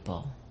in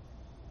people.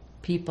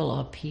 People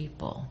are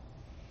people.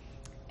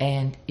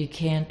 And you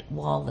can't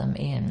wall them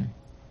in.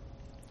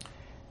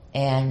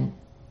 And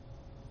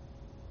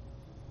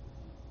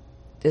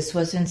this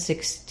was in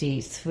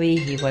 1963,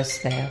 he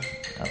was there.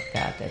 Oh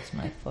God, that's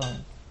my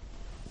phone.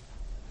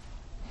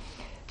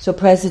 So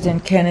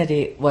President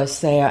Kennedy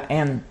was there,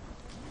 and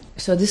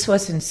so this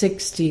was in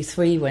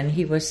 1963 when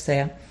he was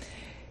there.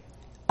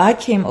 I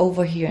came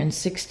over here in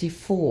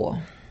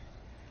 1964,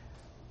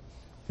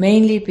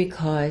 mainly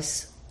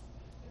because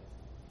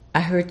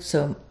I heard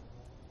so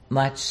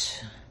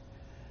much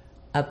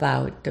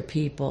about the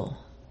people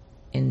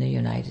in the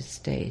United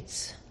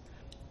States.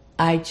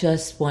 I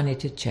just wanted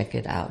to check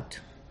it out,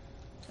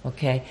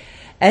 okay?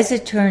 As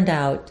it turned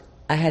out,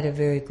 I had a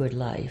very good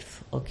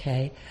life,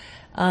 okay?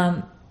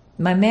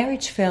 My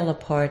marriage fell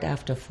apart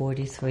after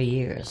 43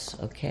 years,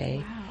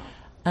 okay?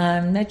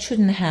 Wow. That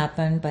shouldn't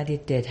happen, but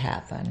it did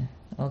happen,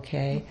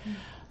 okay?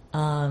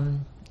 Mm-hmm.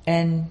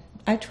 And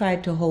I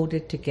tried to hold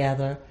it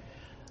together,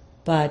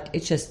 but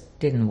it just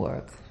didn't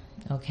work,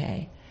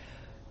 okay?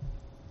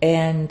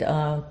 And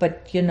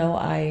but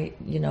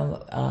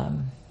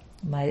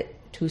my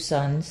two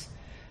sons,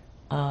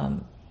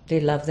 they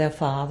love their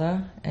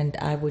father, and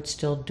I would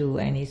still do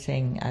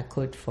anything I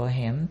could for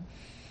him.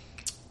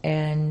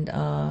 And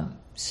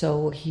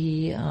so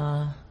he,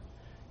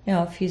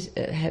 if he's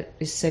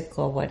sick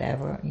or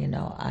whatever,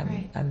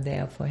 I'm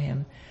there for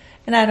him.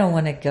 And I don't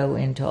want to go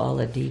into all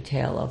the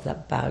detail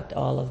about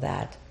all of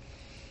that,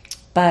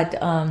 but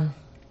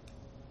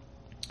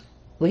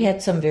we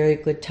had some very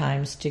good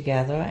times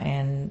together,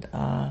 and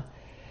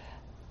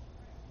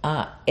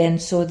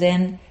so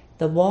then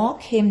the wall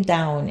came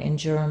down in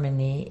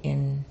Germany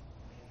in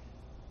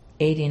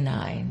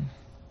 1989,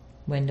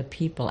 when the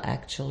people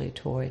actually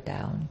tore it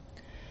down,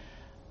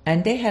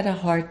 and they had a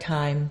hard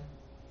time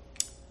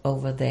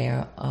over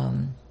there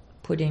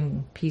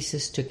putting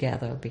pieces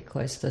together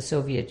because the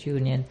Soviet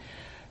Union,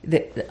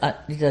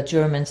 the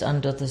Germans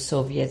under the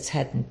Soviets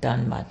hadn't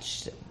done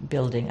much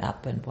building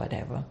up and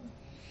whatever.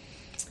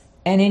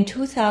 And in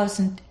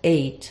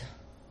 2008,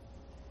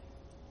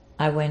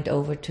 I went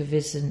over to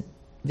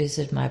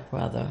visit my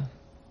brother.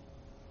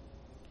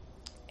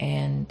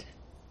 And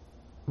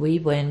we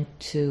went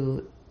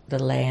to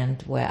the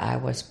land where I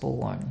was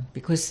born,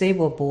 because they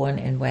were born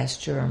in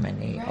West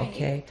Germany, right.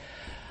 Okay?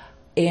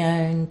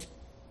 And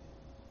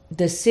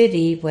the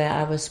city where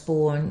I was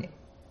born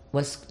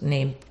was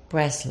named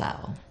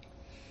Breslau.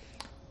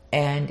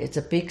 And it's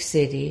a big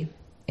city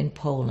in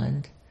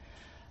Poland.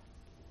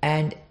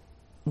 And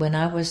when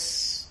I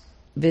was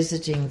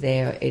visiting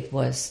there, it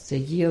was the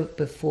year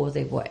before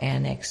they were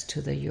annexed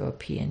to the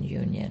European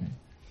Union.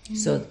 Mm-hmm.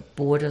 So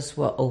borders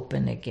were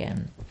open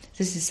again.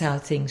 This is how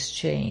things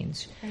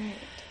change. Right.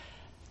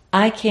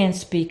 I can't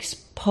speak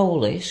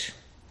Polish,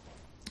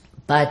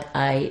 but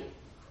I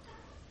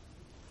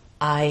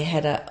I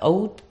had an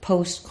old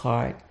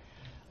postcard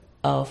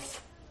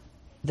of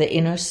the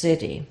inner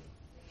city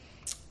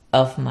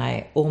of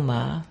my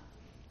Oma,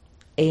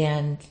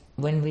 and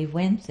when we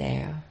went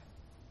there,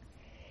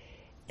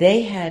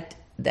 that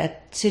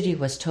city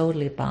was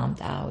totally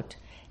bombed out.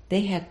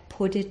 They had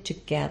put it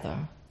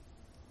together,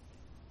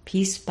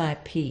 piece by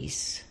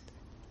piece.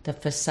 The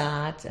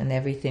facades and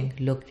everything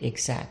looked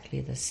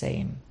exactly the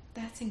same.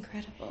 That's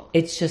incredible.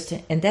 It's just,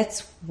 and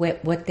that's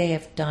what they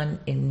have done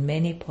in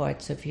many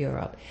parts of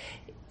Europe.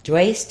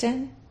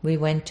 Dresden, we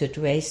went to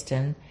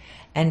Dresden,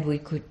 and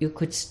you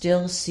could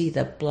still see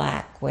the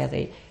black where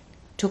they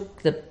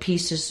took the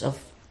pieces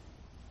of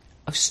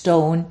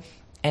stone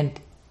and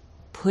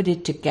put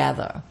it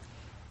together,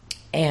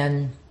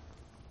 and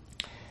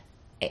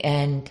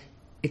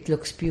it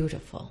looks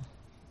beautiful.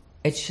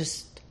 It's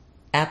just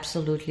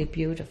absolutely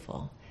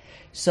beautiful.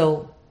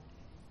 So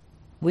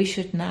we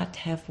should not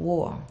have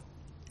war.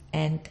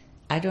 And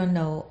I don't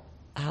know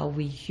how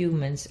we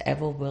humans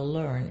ever will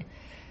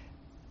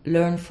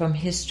learn from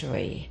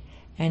history.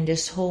 And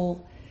this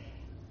whole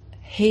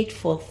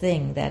hateful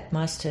thing that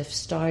must have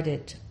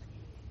started,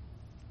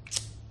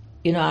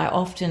 I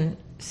often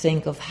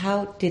think of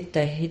how did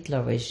the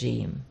Hitler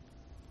regime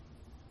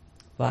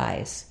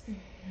rise?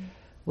 Mm-hmm.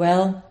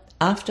 Well,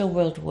 after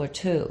World War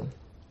II,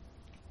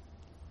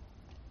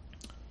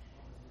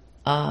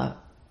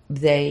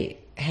 they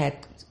had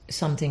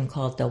something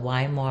called the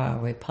Weimar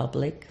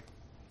Republic,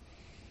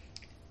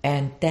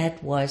 and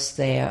that was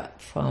there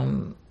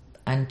from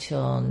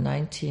until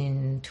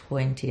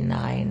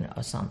 1929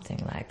 or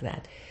something like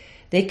that.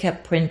 They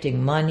kept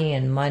printing money,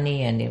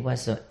 and it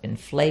was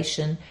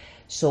inflation.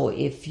 So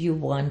if you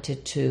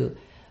wanted to,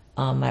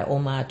 my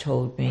Oma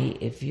told me,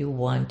 if you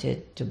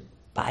wanted to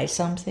buy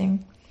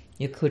something,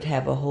 you could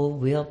have a whole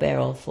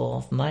wheelbarrow full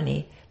of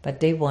money,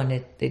 but they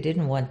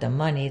didn't want the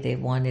money, they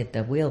wanted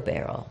the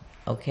wheelbarrow,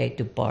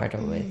 to barter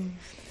with.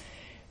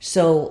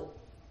 So,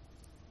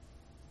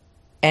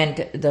 and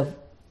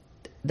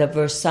the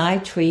Versailles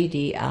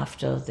Treaty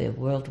after the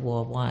World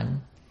War I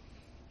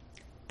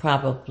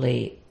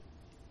probably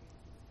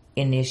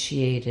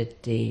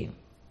initiated the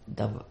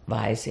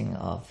rising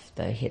of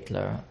the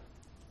Hitler,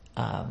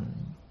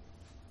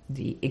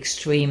 the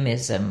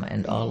extremism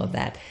and all of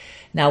that.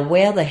 Now,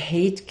 where the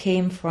hate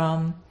came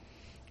from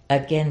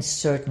against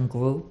certain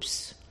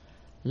groups,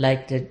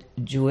 like the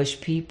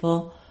Jewish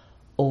people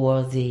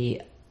or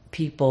the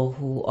people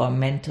who are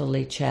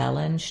mentally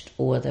challenged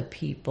or the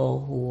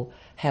people who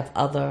have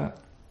other,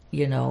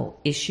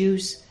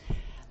 issues,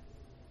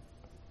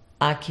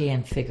 I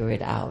can't figure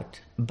it out.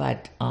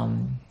 But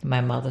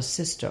my mother's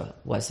sister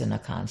was in a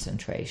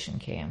concentration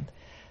camp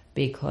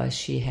because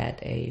she had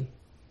a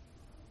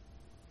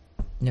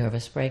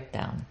nervous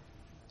breakdown.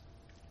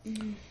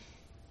 Mm-hmm.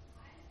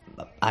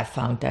 I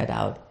found that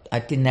out.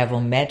 I never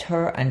met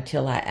her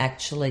until I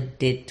actually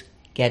did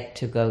get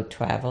to go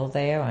travel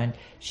there, and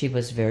she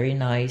was very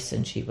nice,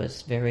 and she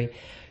was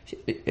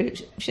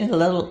she's a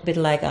little bit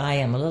like I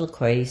am, a little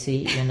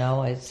crazy,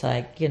 It's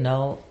like,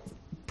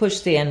 push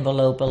the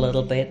envelope a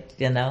little bit,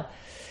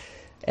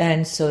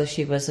 And so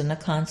she was in a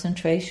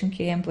concentration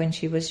camp when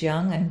she was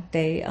young, and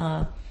they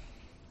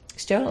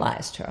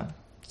sterilized her,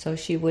 so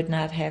she would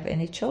not have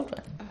any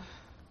children.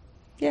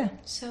 Yeah.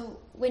 So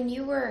when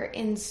you were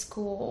in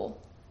school,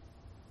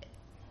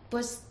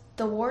 was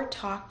the war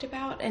talked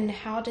about, and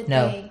how did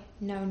they?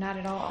 No, not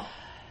at all.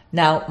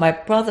 Now, my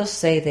brothers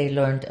say they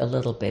learned a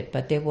little bit,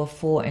 but they were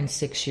 4 and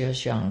 6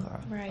 years younger.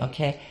 Right.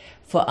 Okay?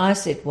 For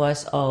us, it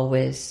was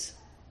always,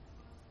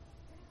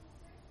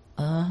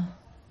 that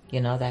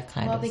kind of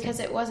thing. Well, because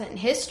it wasn't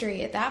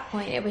history at that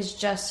point. It was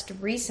just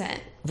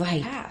recent.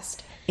 Right.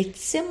 Past.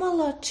 It's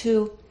similar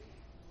to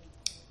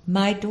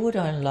my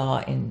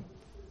daughter-in-law and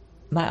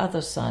my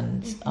other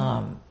son's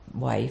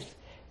wife.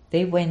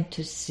 They went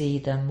to see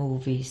the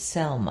movie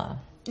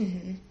Selma.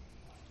 Mm-hmm.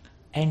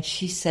 And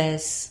she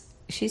says,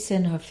 she's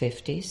in her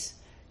 50s.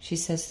 She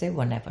says they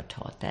were never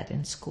taught that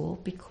in school.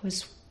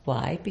 Because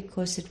why?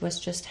 Because it was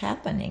just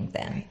happening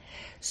then. Right.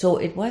 So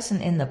it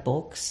wasn't in the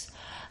books.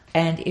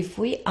 And if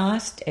we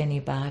asked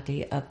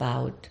anybody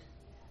about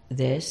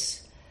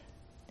this,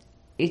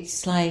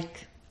 it's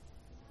like,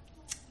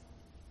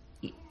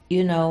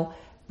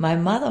 my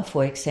mother,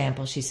 for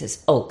example, she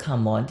says, oh,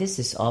 come on, this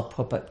is all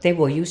they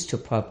were used to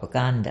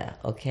propaganda,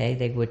 okay?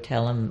 They would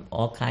tell them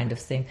all kind of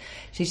things.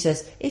 She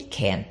says, it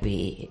can't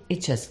be. It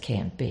just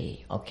can't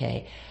be,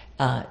 okay?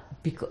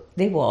 Because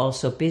they were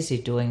also busy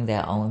doing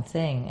their own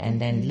thing.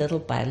 And then little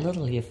by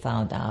little you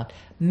found out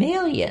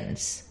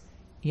millions,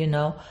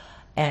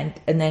 And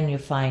then you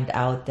find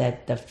out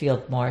that the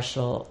Field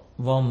Marshal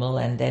Rommel,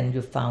 and then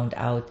you found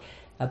out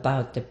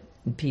about the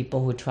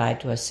people who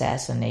tried to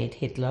assassinate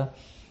Hitler,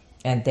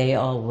 and they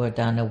all were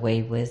done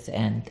away with,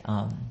 and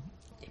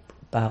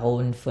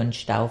Baron von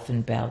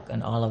Stauffenberg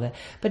and all of it.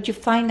 But you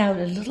find out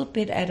a little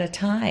bit at a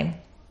time.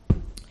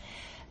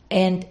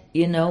 And,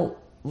 you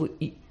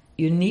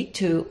need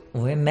to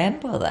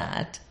remember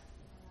that.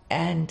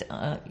 And,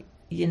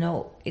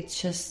 it's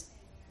just,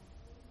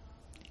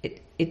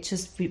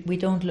 we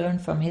don't learn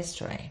from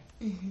history.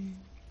 Mm-hmm.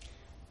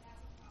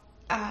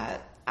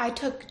 I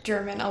took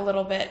German a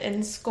little bit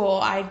in school.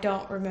 I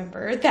don't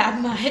remember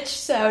that much,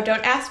 so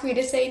don't ask me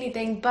to say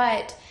anything.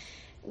 But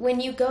when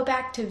you go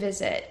back to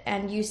visit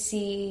and you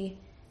see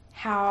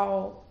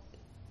how,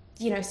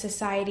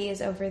 society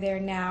is over there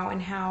now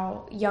and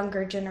how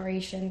younger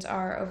generations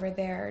are over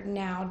there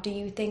now, do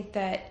you think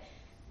that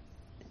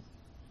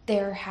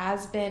there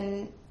has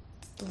been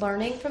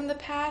learning from the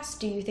past?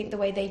 Do you think the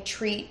way they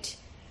treat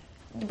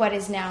what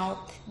is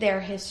now their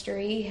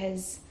history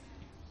has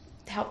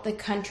helped the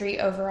country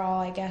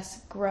overall, I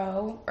guess,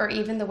 grow, or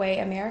even the way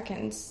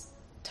Americans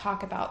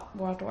talk about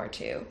World War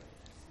II?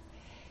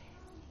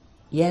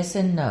 Yes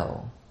and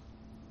no.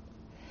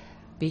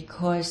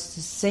 Because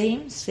the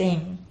same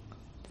thing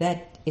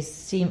that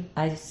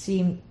I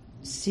seem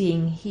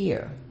seeing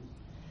here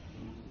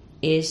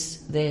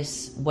is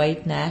this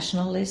white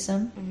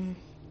nationalism. Mm-hmm.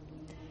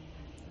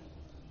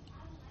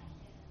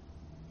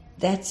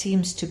 That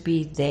seems to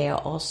be there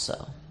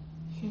also.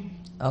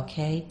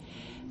 Okay?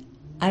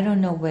 I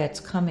don't know where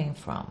it's coming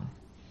from.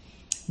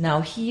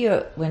 Now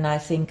here, when I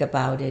think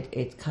about it,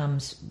 it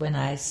comes when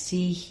I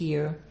see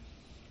here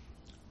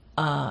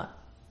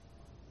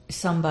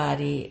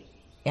somebody,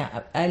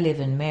 I live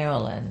in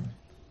Maryland,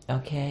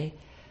 okay?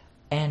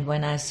 And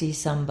when I see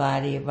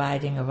somebody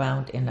riding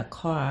around in a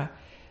car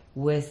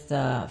with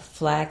the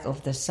flag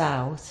of the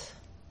South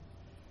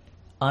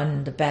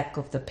on the back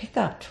of the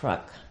pickup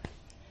truck,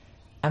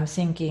 I'm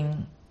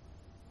thinking,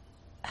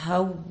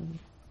 how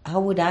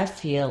would I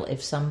feel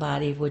if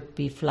somebody would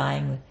be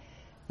flying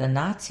the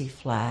Nazi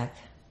flag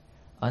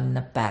on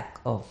the back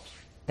of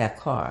their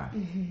car?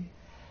 Mm-hmm.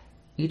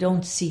 You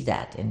don't see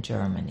that in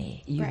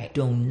Germany. You right.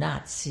 do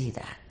not see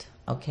that,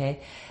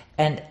 okay?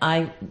 And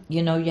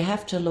you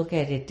have to look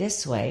at it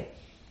this way.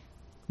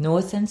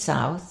 North and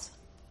South,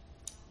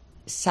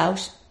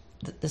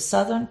 the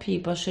Southern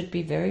people should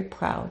be very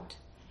proud.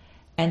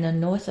 And the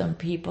Northern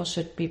people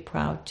should be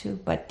proud too.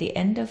 But at the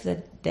end of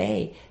the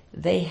day,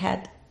 they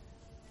had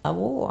a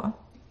war.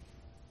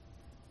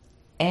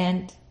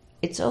 And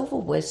it's over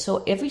with.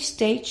 So every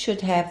state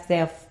should have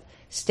their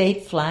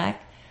state flag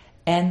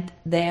and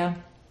their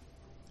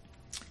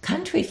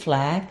country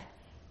flag.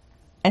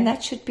 And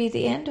that should be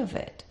the end of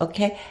it,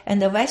 okay?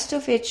 And the rest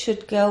of it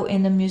should go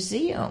in a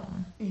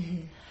museum. Mm-hmm.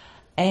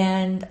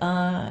 And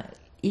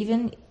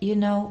even,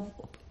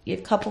 a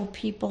couple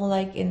people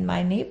like in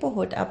my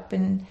neighborhood up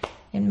in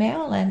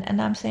Maryland,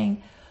 and I'm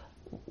saying,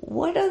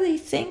 what are they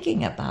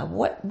thinking about?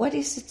 What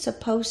is it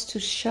supposed to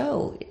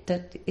show?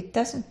 It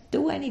doesn't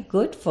do any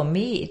good for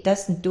me. It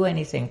doesn't do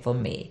anything for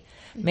me.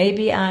 Mm-hmm.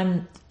 Maybe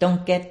I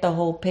don't get the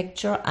whole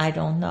picture. I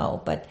don't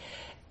know.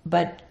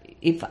 But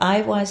if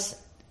I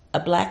was a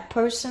black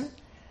person,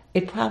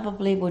 it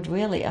probably would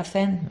really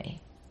offend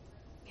me.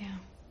 Yeah.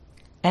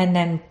 And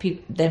then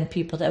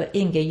people say,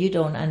 Inge, you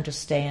don't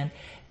understand.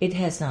 It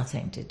has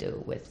nothing to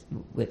do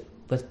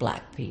with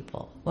black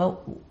people.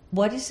 Well,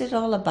 what is it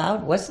all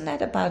about? Wasn't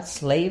that about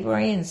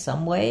slavery in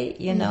some way,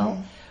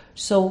 Mm-hmm.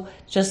 So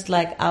just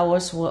like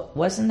ours,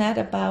 wasn't that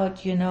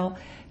about, you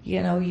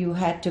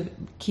had to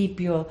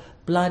keep your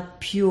blood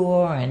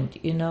pure and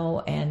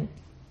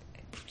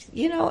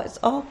it's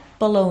all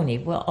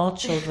baloney. We're all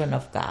children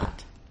of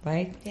God,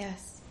 right?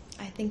 Yes.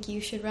 I think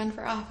you should run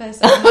for office.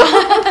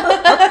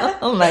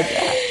 Oh my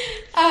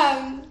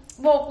God.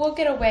 Well, we'll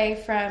get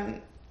away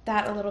from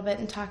that a little bit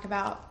and talk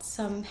about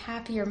some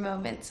happier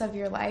moments of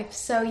your life.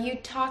 So you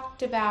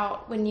talked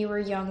about when you were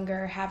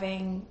younger,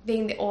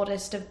 being the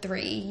oldest of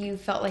three, you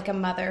felt like a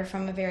mother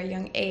from a very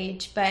young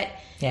age. But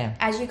yeah.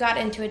 As you got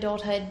into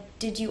adulthood,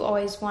 did you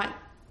always want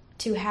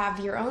to have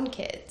your own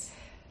kids?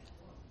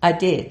 I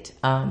did,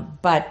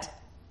 but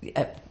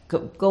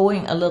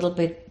going a little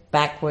bit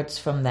backwards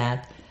from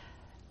that,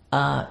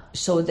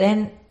 so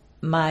then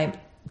my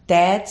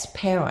dad's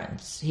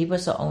parents, he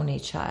was the only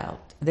child,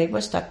 they were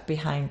stuck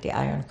behind the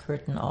Iron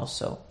Curtain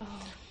also. Oh.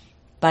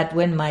 But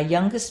when my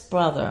youngest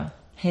brother,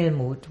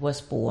 Helmut, was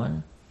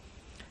born,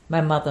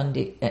 my mother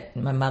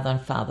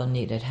and father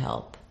needed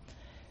help.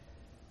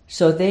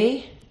 So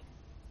they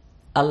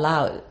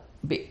allowed...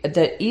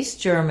 The East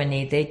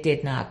Germany, they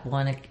did not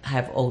want to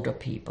have older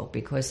people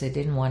because they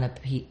didn't want to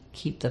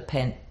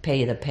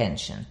pay the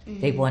pension.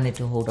 Mm-hmm. They wanted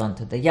to hold on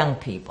to the young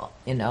people,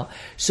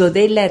 So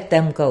they let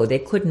them go. They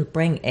couldn't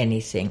bring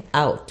anything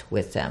out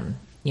with them,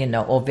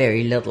 or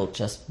very little,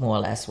 just more or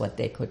less what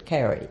they could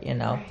carry,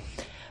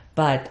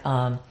 Right.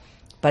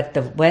 But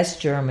the West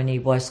Germany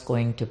was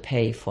going to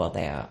pay for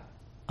their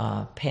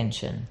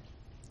pension,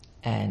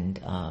 and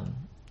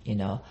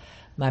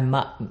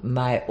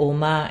my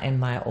Oma and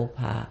my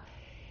Opa,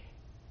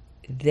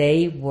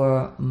 they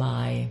were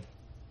my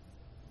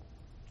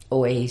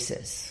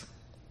oasis.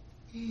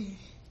 Mm.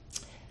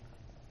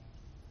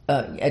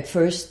 At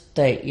first,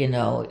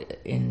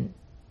 in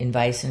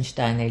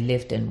Weissenstein, they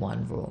lived in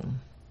one room,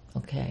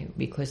 okay?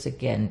 Because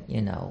again,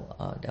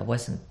 there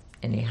wasn't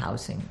any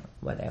housing,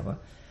 whatever.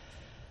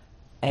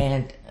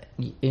 And,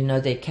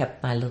 they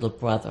kept my little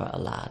brother a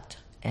lot.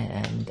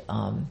 And,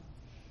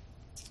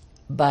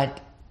 but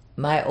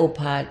my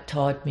Opa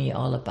taught me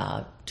all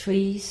about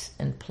trees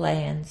and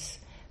plants,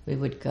 We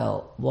would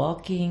go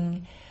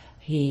walking.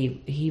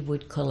 He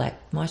would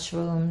collect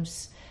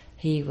mushrooms.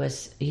 He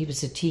was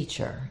a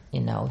teacher,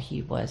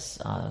 He was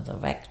the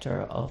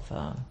rector of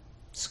a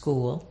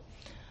school.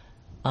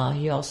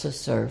 He also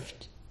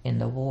served in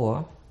the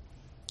war,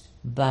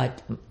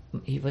 but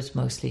he was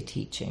mostly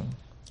teaching.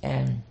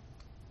 And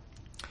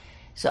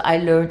so I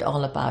learned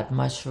all about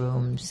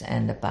mushrooms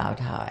and about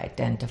how to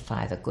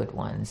identify the good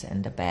ones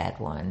and the bad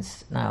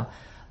ones. Now,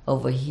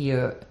 over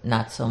here,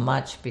 not so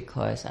much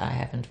because I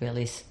haven't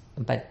really,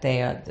 but they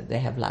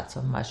have lots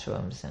of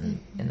mushrooms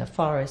in the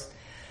forest.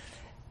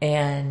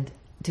 And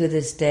to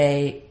this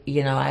day,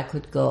 I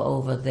could go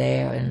over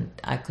there and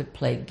I could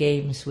play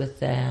games with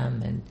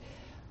them, and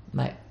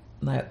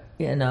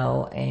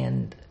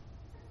and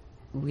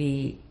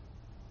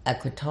I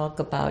could talk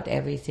about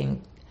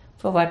everything,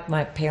 for what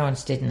my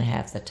parents didn't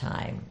have the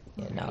time,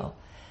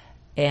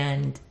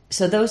 And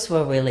so those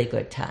were really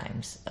good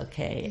times,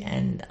 okay?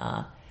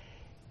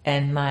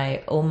 And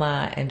my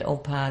Oma and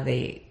Opa,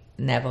 they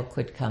never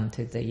could come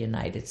to the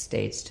United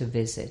States to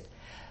visit.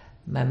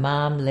 My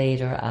mom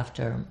later,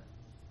 after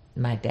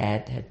my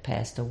dad had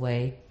passed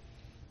away,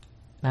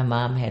 my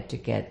mom had to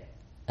get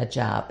a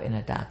job in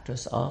a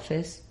doctor's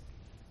office,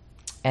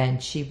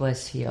 and she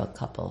was here a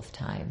couple of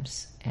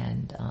times.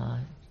 And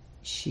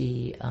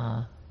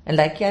and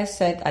like I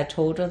said, I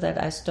told her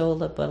that I stole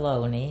the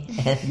bologna,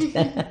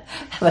 and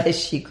but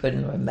she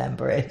couldn't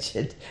remember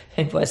it.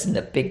 It wasn't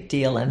a big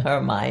deal in her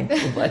mind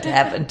what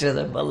happened to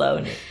the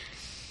bologna.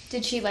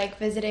 Did she like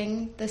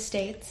visiting the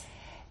States?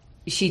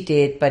 She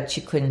did, but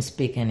she couldn't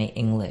speak any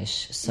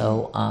English.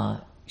 So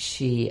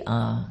she,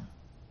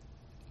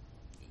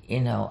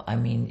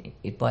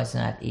 it was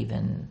not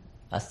even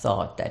a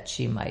thought that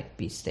she might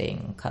be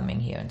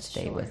coming here and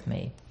stay with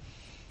me.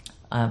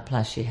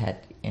 Plus she had,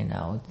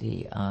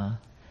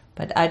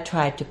 but I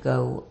tried to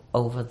go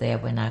over there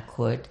when I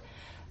could.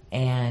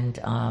 And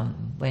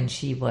when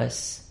she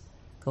was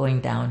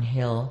going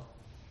downhill,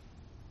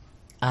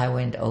 I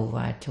went over,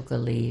 I took a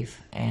leave,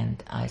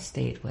 and I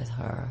stayed with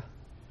her.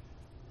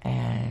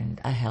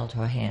 And I held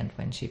her hand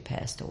when she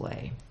passed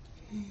away.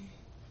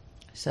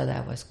 So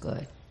that was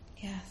good.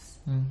 Yes.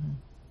 Mm-hmm.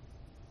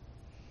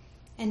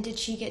 And did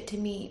she get to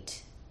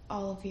meet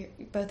both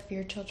of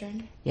your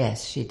children?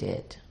 Yes, she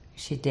did.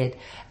 She did.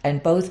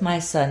 And both my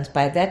sons,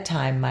 by that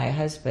time, my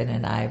husband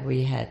and I,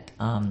 we had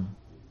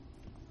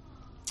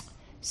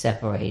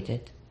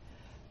separated.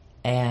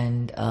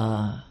 And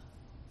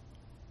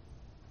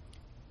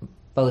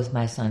both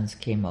my sons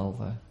came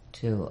over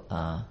to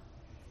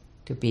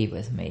be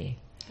with me.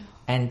 Oh.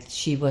 And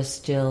she was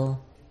still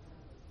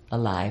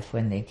alive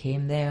when they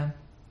came there.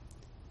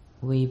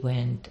 We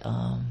went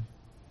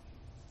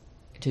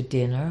to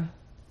dinner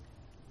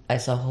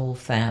as a whole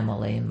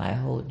family, my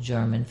whole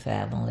German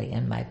family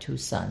and my two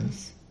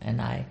sons, and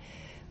I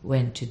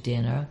went to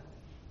dinner.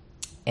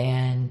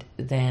 And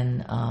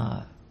then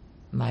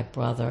my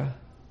brother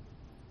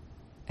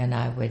and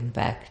I went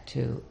back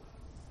to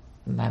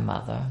my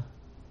mother.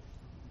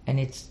 And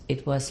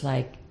it was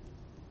like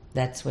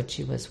that's what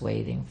she was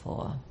waiting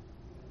for.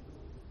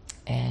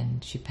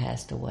 And she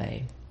passed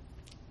away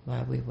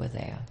while we were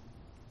there.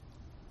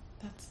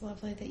 That's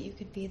lovely that you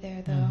could be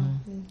there, though.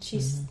 Mm-hmm. And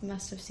she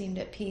must have seemed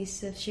at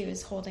peace if she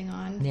was holding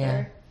on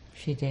for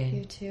she did.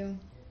 You too.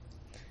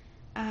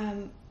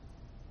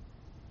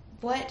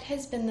 What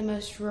has been the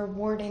most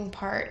rewarding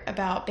part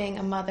about being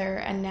a mother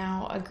and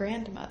now a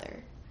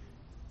grandmother?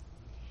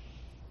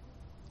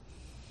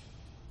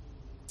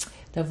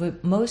 The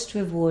most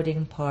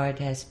rewarding part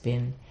has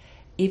been,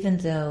 even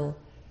though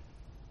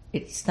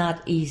it's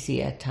not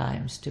easy at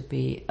times to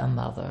be a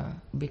mother,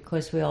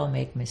 because we all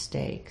make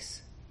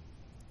mistakes.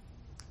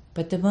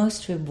 But the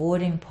most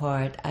rewarding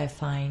part I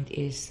find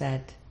is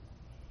that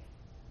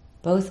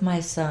both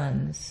my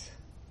sons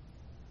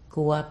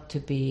grew up to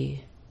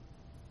be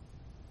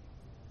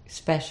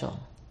special.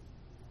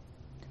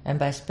 And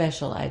by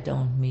special, I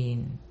don't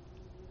mean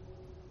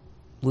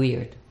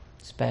weird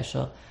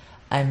special.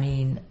 I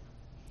mean,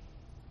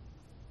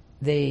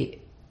 they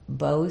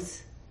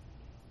both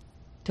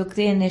took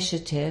the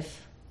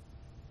initiative,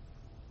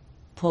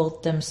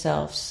 pulled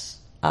themselves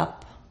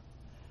up,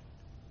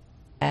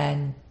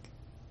 and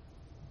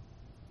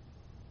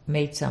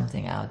made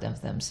something out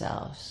of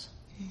themselves,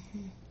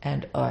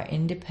 and are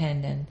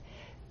independent.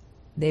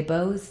 They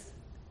both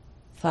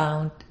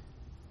found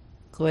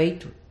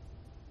great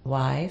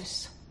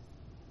wives,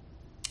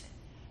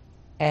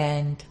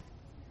 and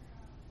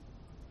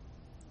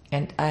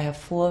I have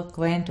 4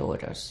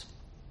 granddaughters.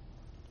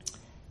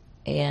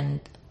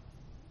 And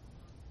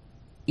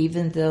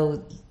even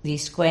though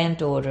these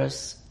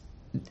granddaughters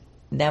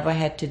never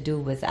had to do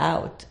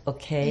without,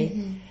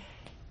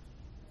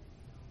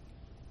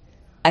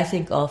 I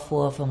think all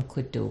 4 of them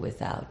could do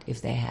without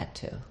if they had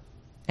to.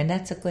 And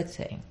that's a good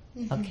thing,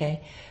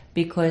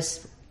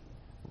 Because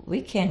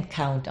we can't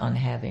count on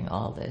having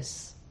all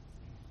this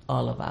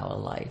all of our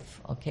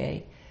life,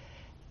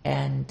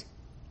 And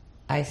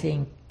I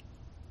think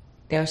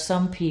there are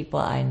some people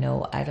I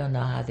know, I don't know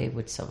how they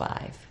would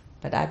survive.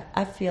 But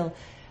I feel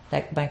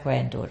like my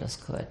granddaughters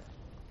could.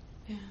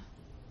 Yeah.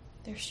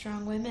 They're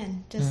strong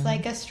women, just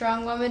like a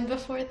strong woman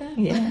before them.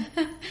 Yeah.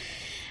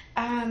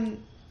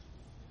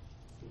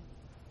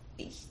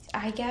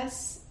 I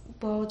guess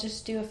we'll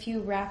just do a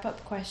few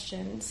wrap-up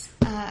questions.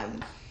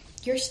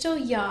 You're still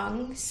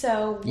young,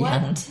 so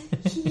what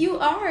you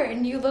are,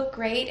 and you look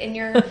great, and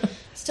you're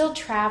still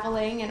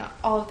traveling and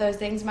all of those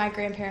things. My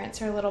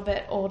grandparents are a little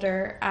bit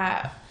older.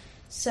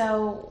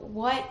 So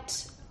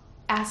what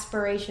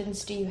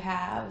aspirations do you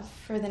have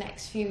for the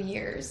next few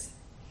years?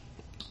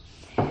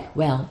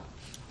 Well,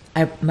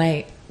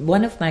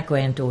 one of my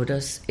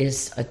granddaughters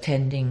is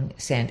attending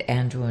St.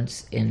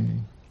 Andrews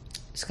in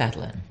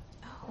Scotland,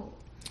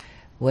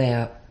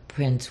 where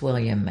Prince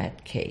William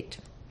met Kate.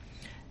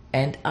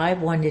 And I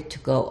wanted to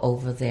go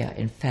over there.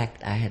 In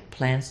fact, I had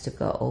plans to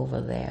go over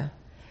there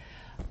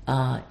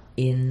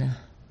in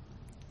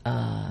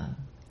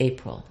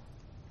April.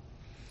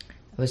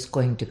 I was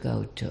going to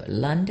go to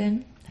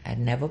London. I'd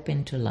never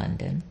been to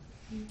London,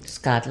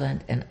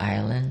 Scotland, and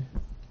Ireland.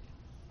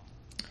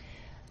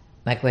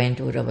 My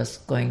granddaughter was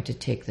going to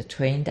take the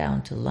train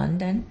down to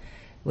London.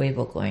 We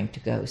were going to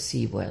go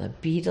see where the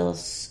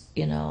Beatles,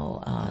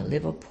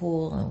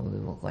 Liverpool, and we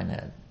were going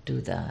to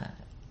do the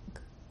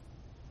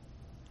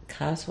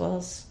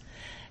Caswells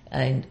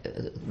and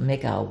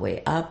make our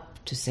way up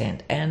to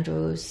St.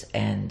 Andrews,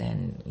 and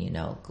then,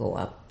 go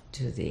up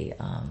to the,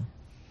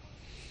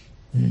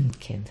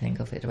 can't think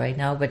of it right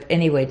now, but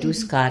anyway, do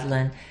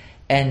Scotland,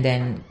 and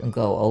then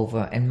go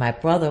over. And my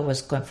brother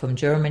from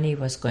Germany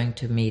was going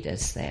to meet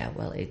us there.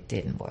 Well, it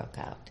didn't work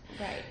out.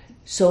 Right.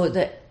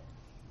 So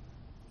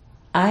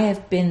I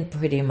have been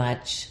pretty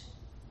much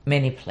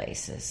many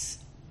places.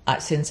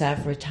 Since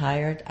I've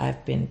retired,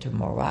 I've been to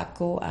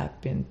Morocco,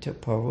 I've been to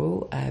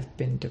Peru, I've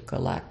been to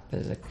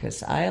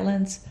Galapagos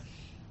Islands,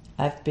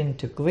 I've been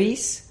to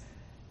Greece,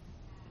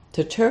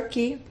 to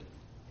Turkey.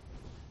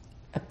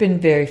 I've been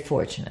very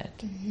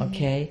fortunate,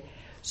 okay?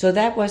 So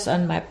that was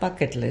on my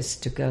bucket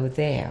list to go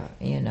there,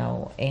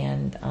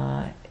 and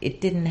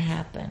it didn't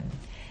happen.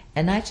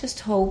 And I just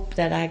hope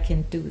that I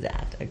can do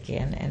that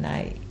again, and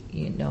I,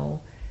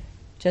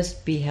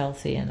 just be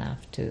healthy enough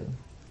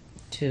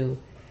to.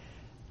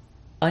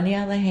 On the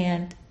other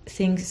hand,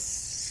 things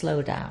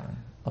slow down,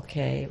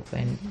 okay?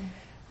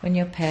 When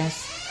you're past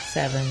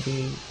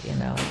 70,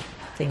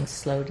 things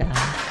slow down.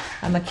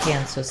 I'm a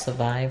cancer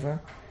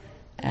survivor,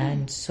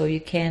 and so you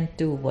can't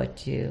do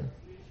what you...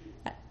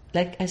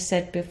 Like I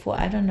said before,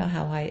 I don't know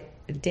how I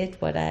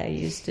did what I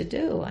used to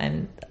do,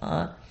 and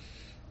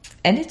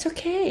it's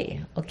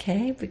okay,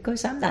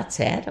 because I'm not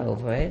sad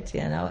over it,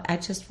 I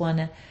just want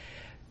to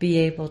be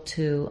able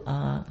to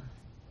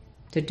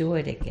do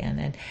it again.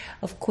 And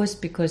of course,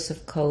 because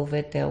of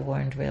COVID, there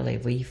weren't really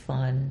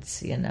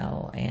refunds,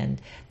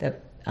 and the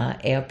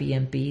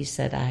Airbnbs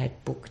that I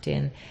had booked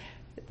in,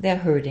 they're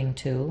hurting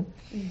too.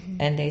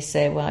 And they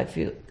say, well, if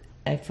you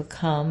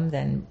come,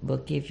 then we'll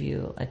give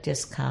you a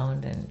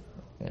discount and,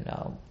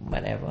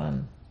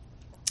 whatever.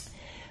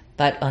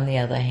 But on the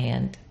other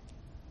hand,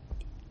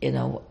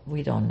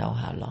 we don't know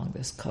how long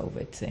this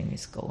COVID thing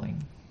is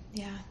going.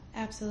 Yeah,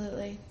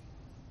 absolutely.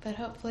 But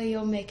hopefully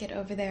you'll make it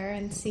over there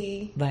and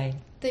see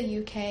the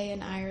UK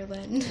and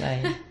Ireland.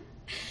 Right.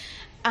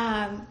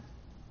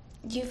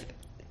 You've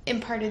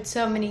imparted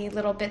so many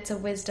little bits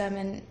of wisdom,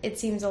 and it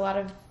seems a lot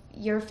of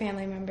your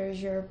family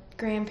members, your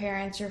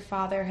grandparents, your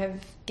father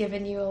have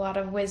given you a lot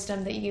of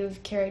wisdom that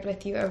you've carried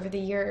with you over the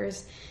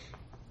years.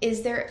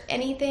 Is there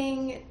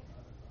anything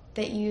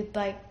that you'd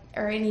like,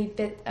 or any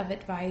bit of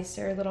advice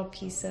or a little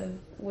piece of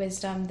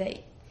wisdom that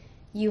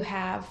you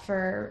have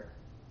for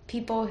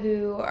people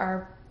who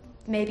are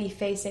maybe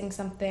facing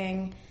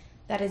something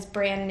that is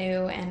brand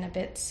new and a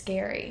bit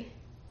scary?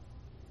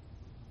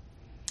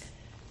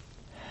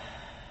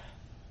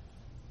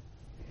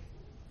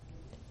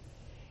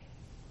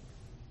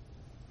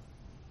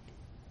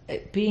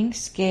 Being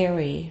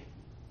scary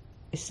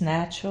is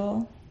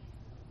natural,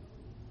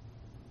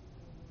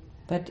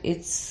 but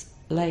it's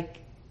like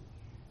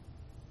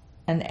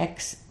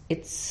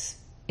it's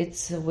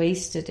a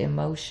wasted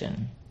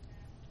emotion.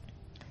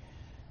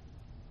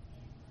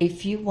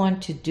 If you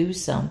want to do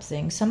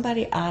something,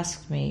 somebody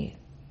asked me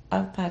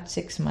about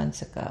 6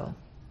 months ago,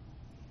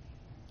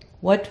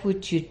 what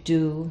would you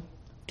do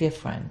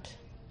different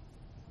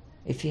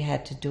if you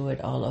had to do it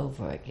all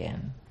over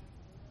again?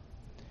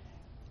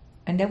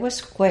 And there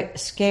was quite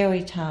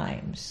scary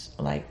times,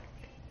 like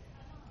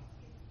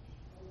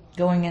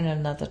going in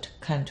another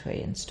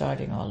country and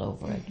starting all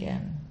over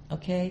again,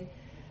 okay?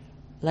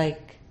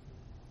 Like,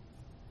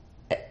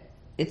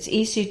 it's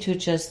easy to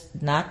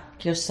just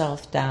knock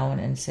yourself down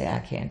and say, I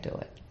can't do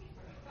it.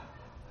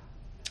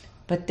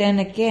 But then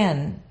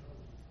again,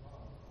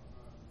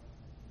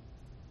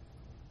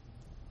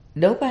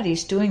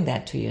 nobody's doing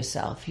that to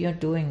yourself. You're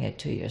doing it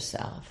to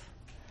yourself.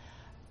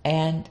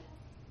 And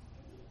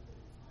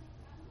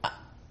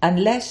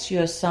unless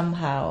you're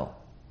somehow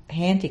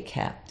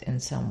handicapped in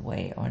some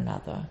way or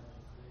another,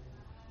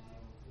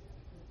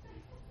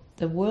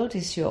 the world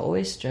is your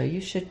oyster.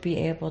 You should be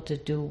able to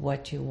do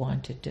what you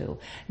want to do.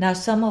 Now,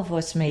 some of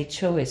us may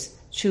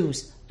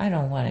choose, I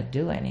don't want to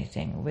do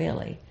anything,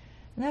 really.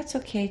 that's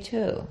okay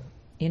too,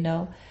 you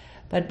know.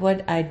 But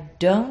what I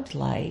don't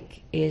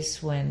like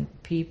is when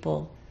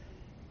people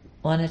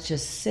want to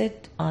just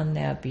sit on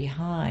their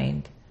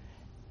behind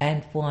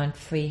and want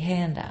free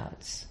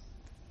handouts.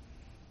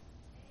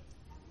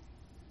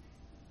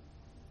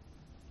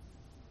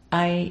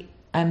 I'm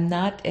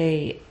not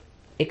a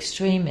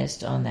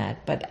extremist on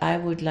that, but I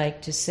would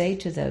like to say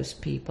to those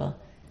people,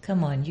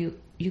 come on,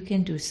 you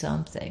can do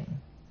something.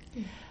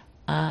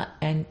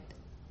 And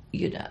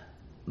you know,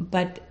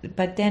 but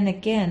then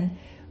again,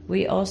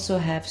 we also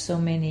have so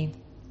many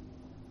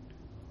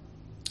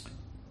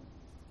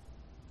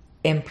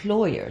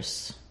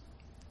employers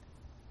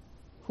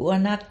who are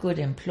not good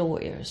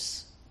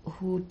employers,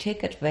 who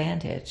take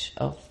advantage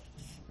of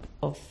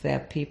their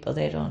people.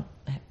 They don't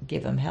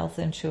give them health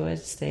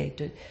insurance.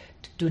 They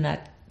do not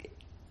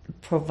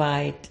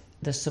provide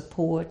the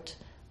support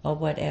or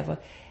whatever.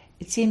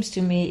 It seems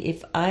to me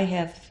if I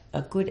have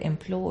a good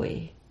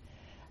employee,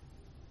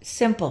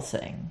 simple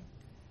thing,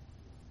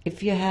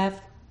 if you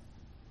have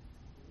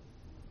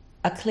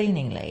a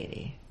cleaning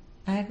lady,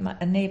 I had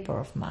a neighbor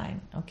of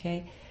mine,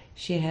 okay,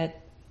 she had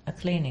a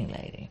cleaning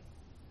lady,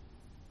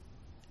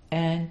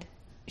 and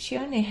she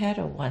only had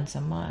her once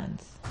a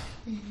month.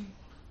 Mm-hmm.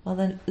 Well,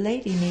 the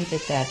lady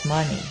needed that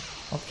money,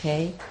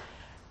 okay,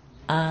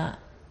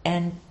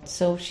 and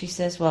so she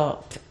says,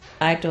 well,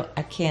 I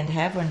can't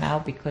have her now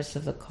because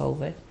of the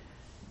COVID,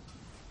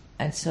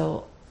 and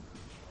so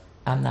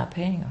I'm not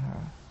paying her.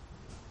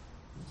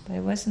 But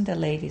it wasn't the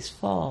lady's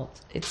fault.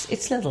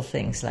 It's little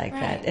things like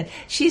that. And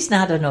she's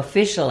not an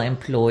official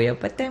employer,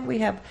 but then we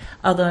have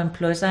other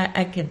employers.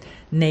 I can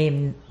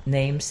name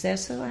names there.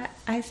 So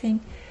I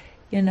think,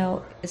 you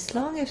know, as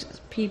long as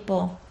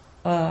people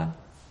are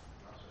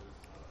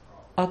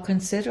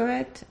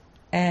considerate,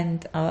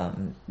 and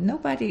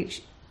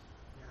nobody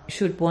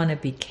should want to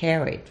be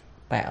carried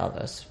by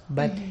others,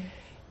 but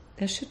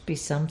there should be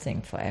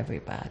something for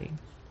everybody.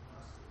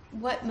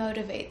 What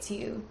motivates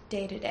you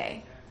day to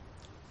day?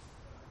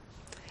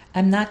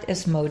 I'm not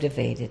as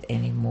motivated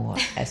anymore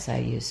as I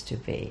used to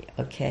be,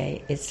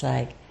 okay? It's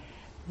like,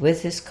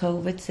 with this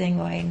COVID thing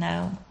right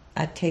now,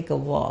 I take a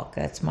walk.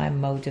 That's my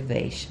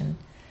motivation.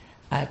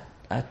 I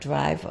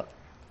drive,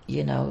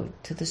 you know,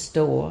 to the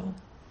store.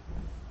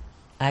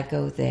 I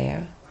go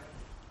there.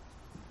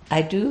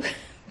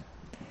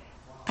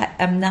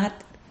 I'm not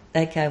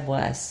like I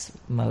was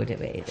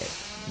motivated.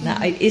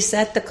 Now, is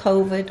that the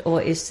COVID,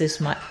 or is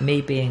this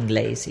me being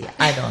lazy?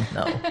 I don't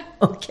know,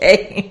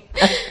 okay?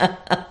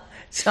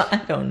 So I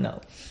don't know.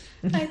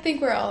 I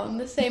think we're all in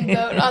the same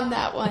boat on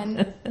that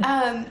one.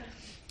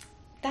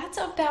 That's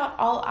about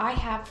all I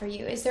have for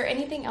you. Is there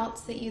anything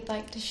else that you'd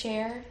like to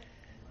share?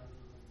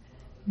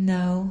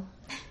 No,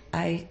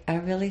 I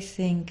really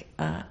think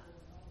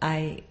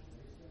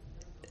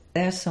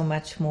there's so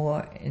much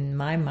more in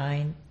my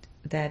mind.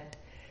 That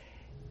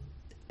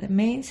the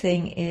main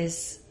thing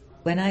is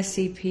when I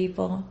see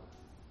people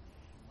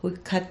who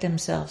cut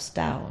themselves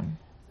down,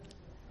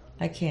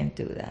 I can't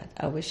do that.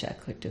 I wish I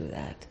could do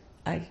that.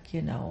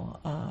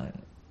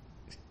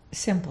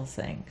 Simple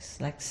things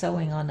like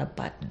sewing on a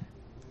button.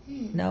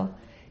 No,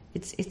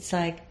 it's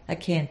like I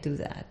can't do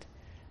that.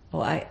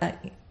 Or I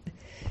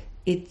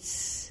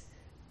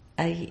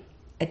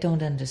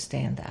don't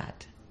understand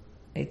that.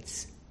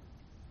 It's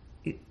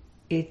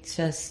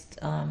just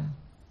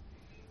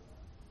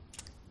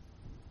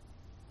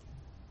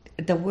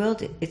the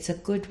world. It's a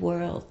good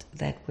world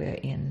that we're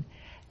in,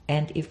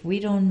 and if we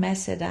don't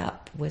mess it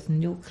up with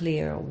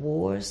nuclear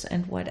wars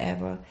and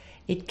whatever,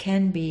 it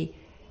can be,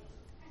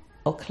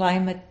 or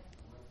climate,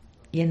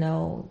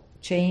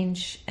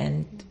 change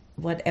and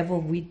whatever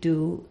we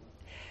do.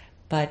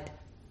 But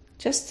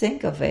just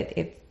think of it: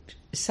 if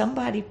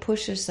somebody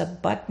pushes a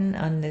button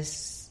on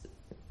this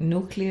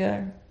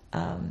nuclear,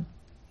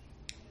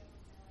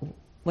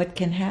 what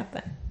can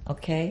happen?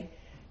 Okay,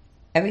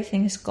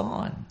 everything is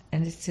gone,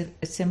 and it's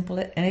simple,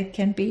 and it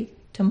can be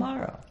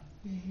tomorrow.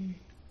 Mm-hmm.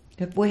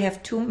 If we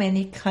have too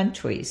many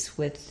countries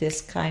with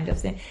this kind of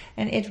thing,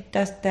 and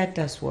that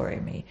does worry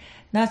me.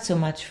 Not so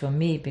much for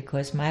me,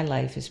 because my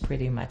life is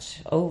pretty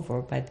much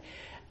over, but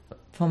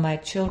for my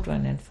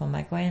children and for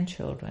my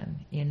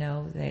grandchildren,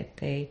 that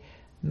they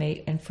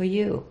may, and for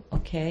you,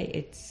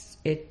 okay,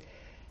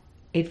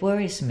 it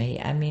worries me.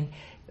 I mean,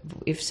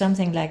 if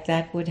something like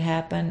that would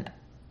happen,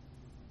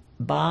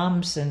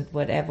 bombs and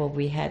whatever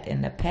we had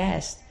in the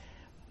past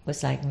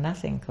was like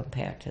nothing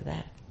compared to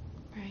that.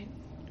 Right.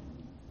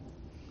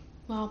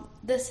 Well,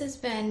 this has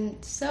been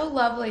so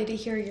lovely to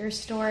hear your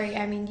story.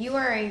 I mean, you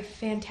are a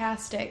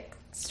fantastic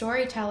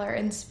storyteller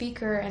and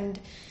speaker, and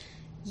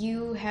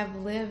you have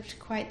lived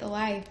quite the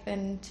life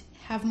and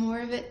have more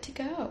of it to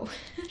go.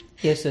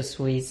 You're so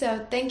sweet.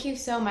 So thank you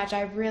so much.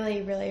 I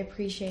really, really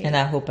appreciate it. And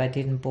I hope I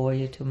didn't bore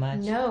you too much.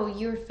 No,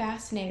 you're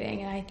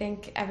fascinating, and I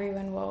think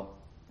everyone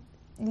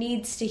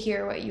needs to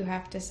hear what you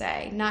have to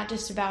say, not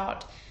just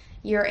about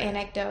your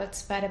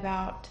anecdotes, but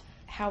about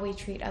how we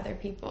treat other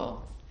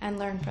people and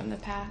learn from the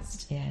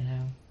past. Yeah, I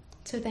know.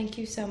 So thank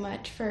you so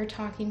much for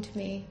talking to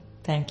me.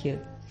 Thank you.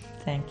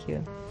 Thank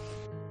you.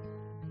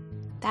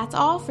 That's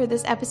all for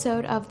this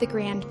episode of The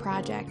Grand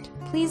Project.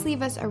 Please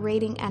leave us a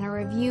rating and a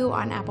review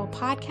on Apple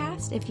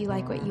Podcast if you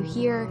like what you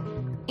hear,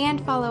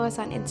 and follow us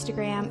on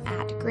Instagram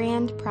at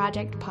Grand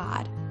Project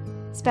Pod.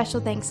 Special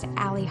thanks to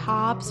Allie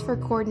Hobbs for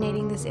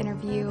coordinating this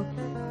interview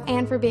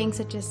and for being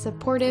such a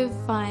supportive,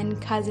 fun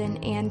cousin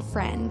and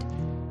friend,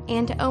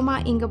 and to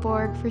Oma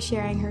Ingeborg for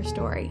sharing her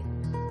story.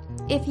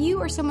 If you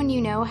or someone you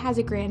know has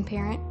a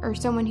grandparent or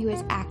someone who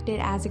has acted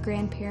as a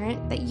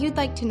grandparent that you'd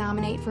like to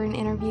nominate for an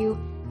interview,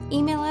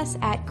 email us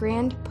at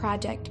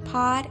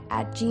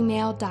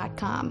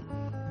grandprojectpod@gmail.com.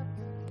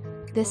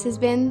 This has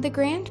been The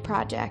Grand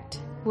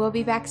Project. We'll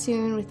be back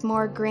soon with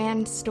more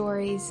grand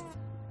stories.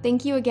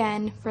 Thank you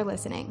again for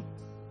listening.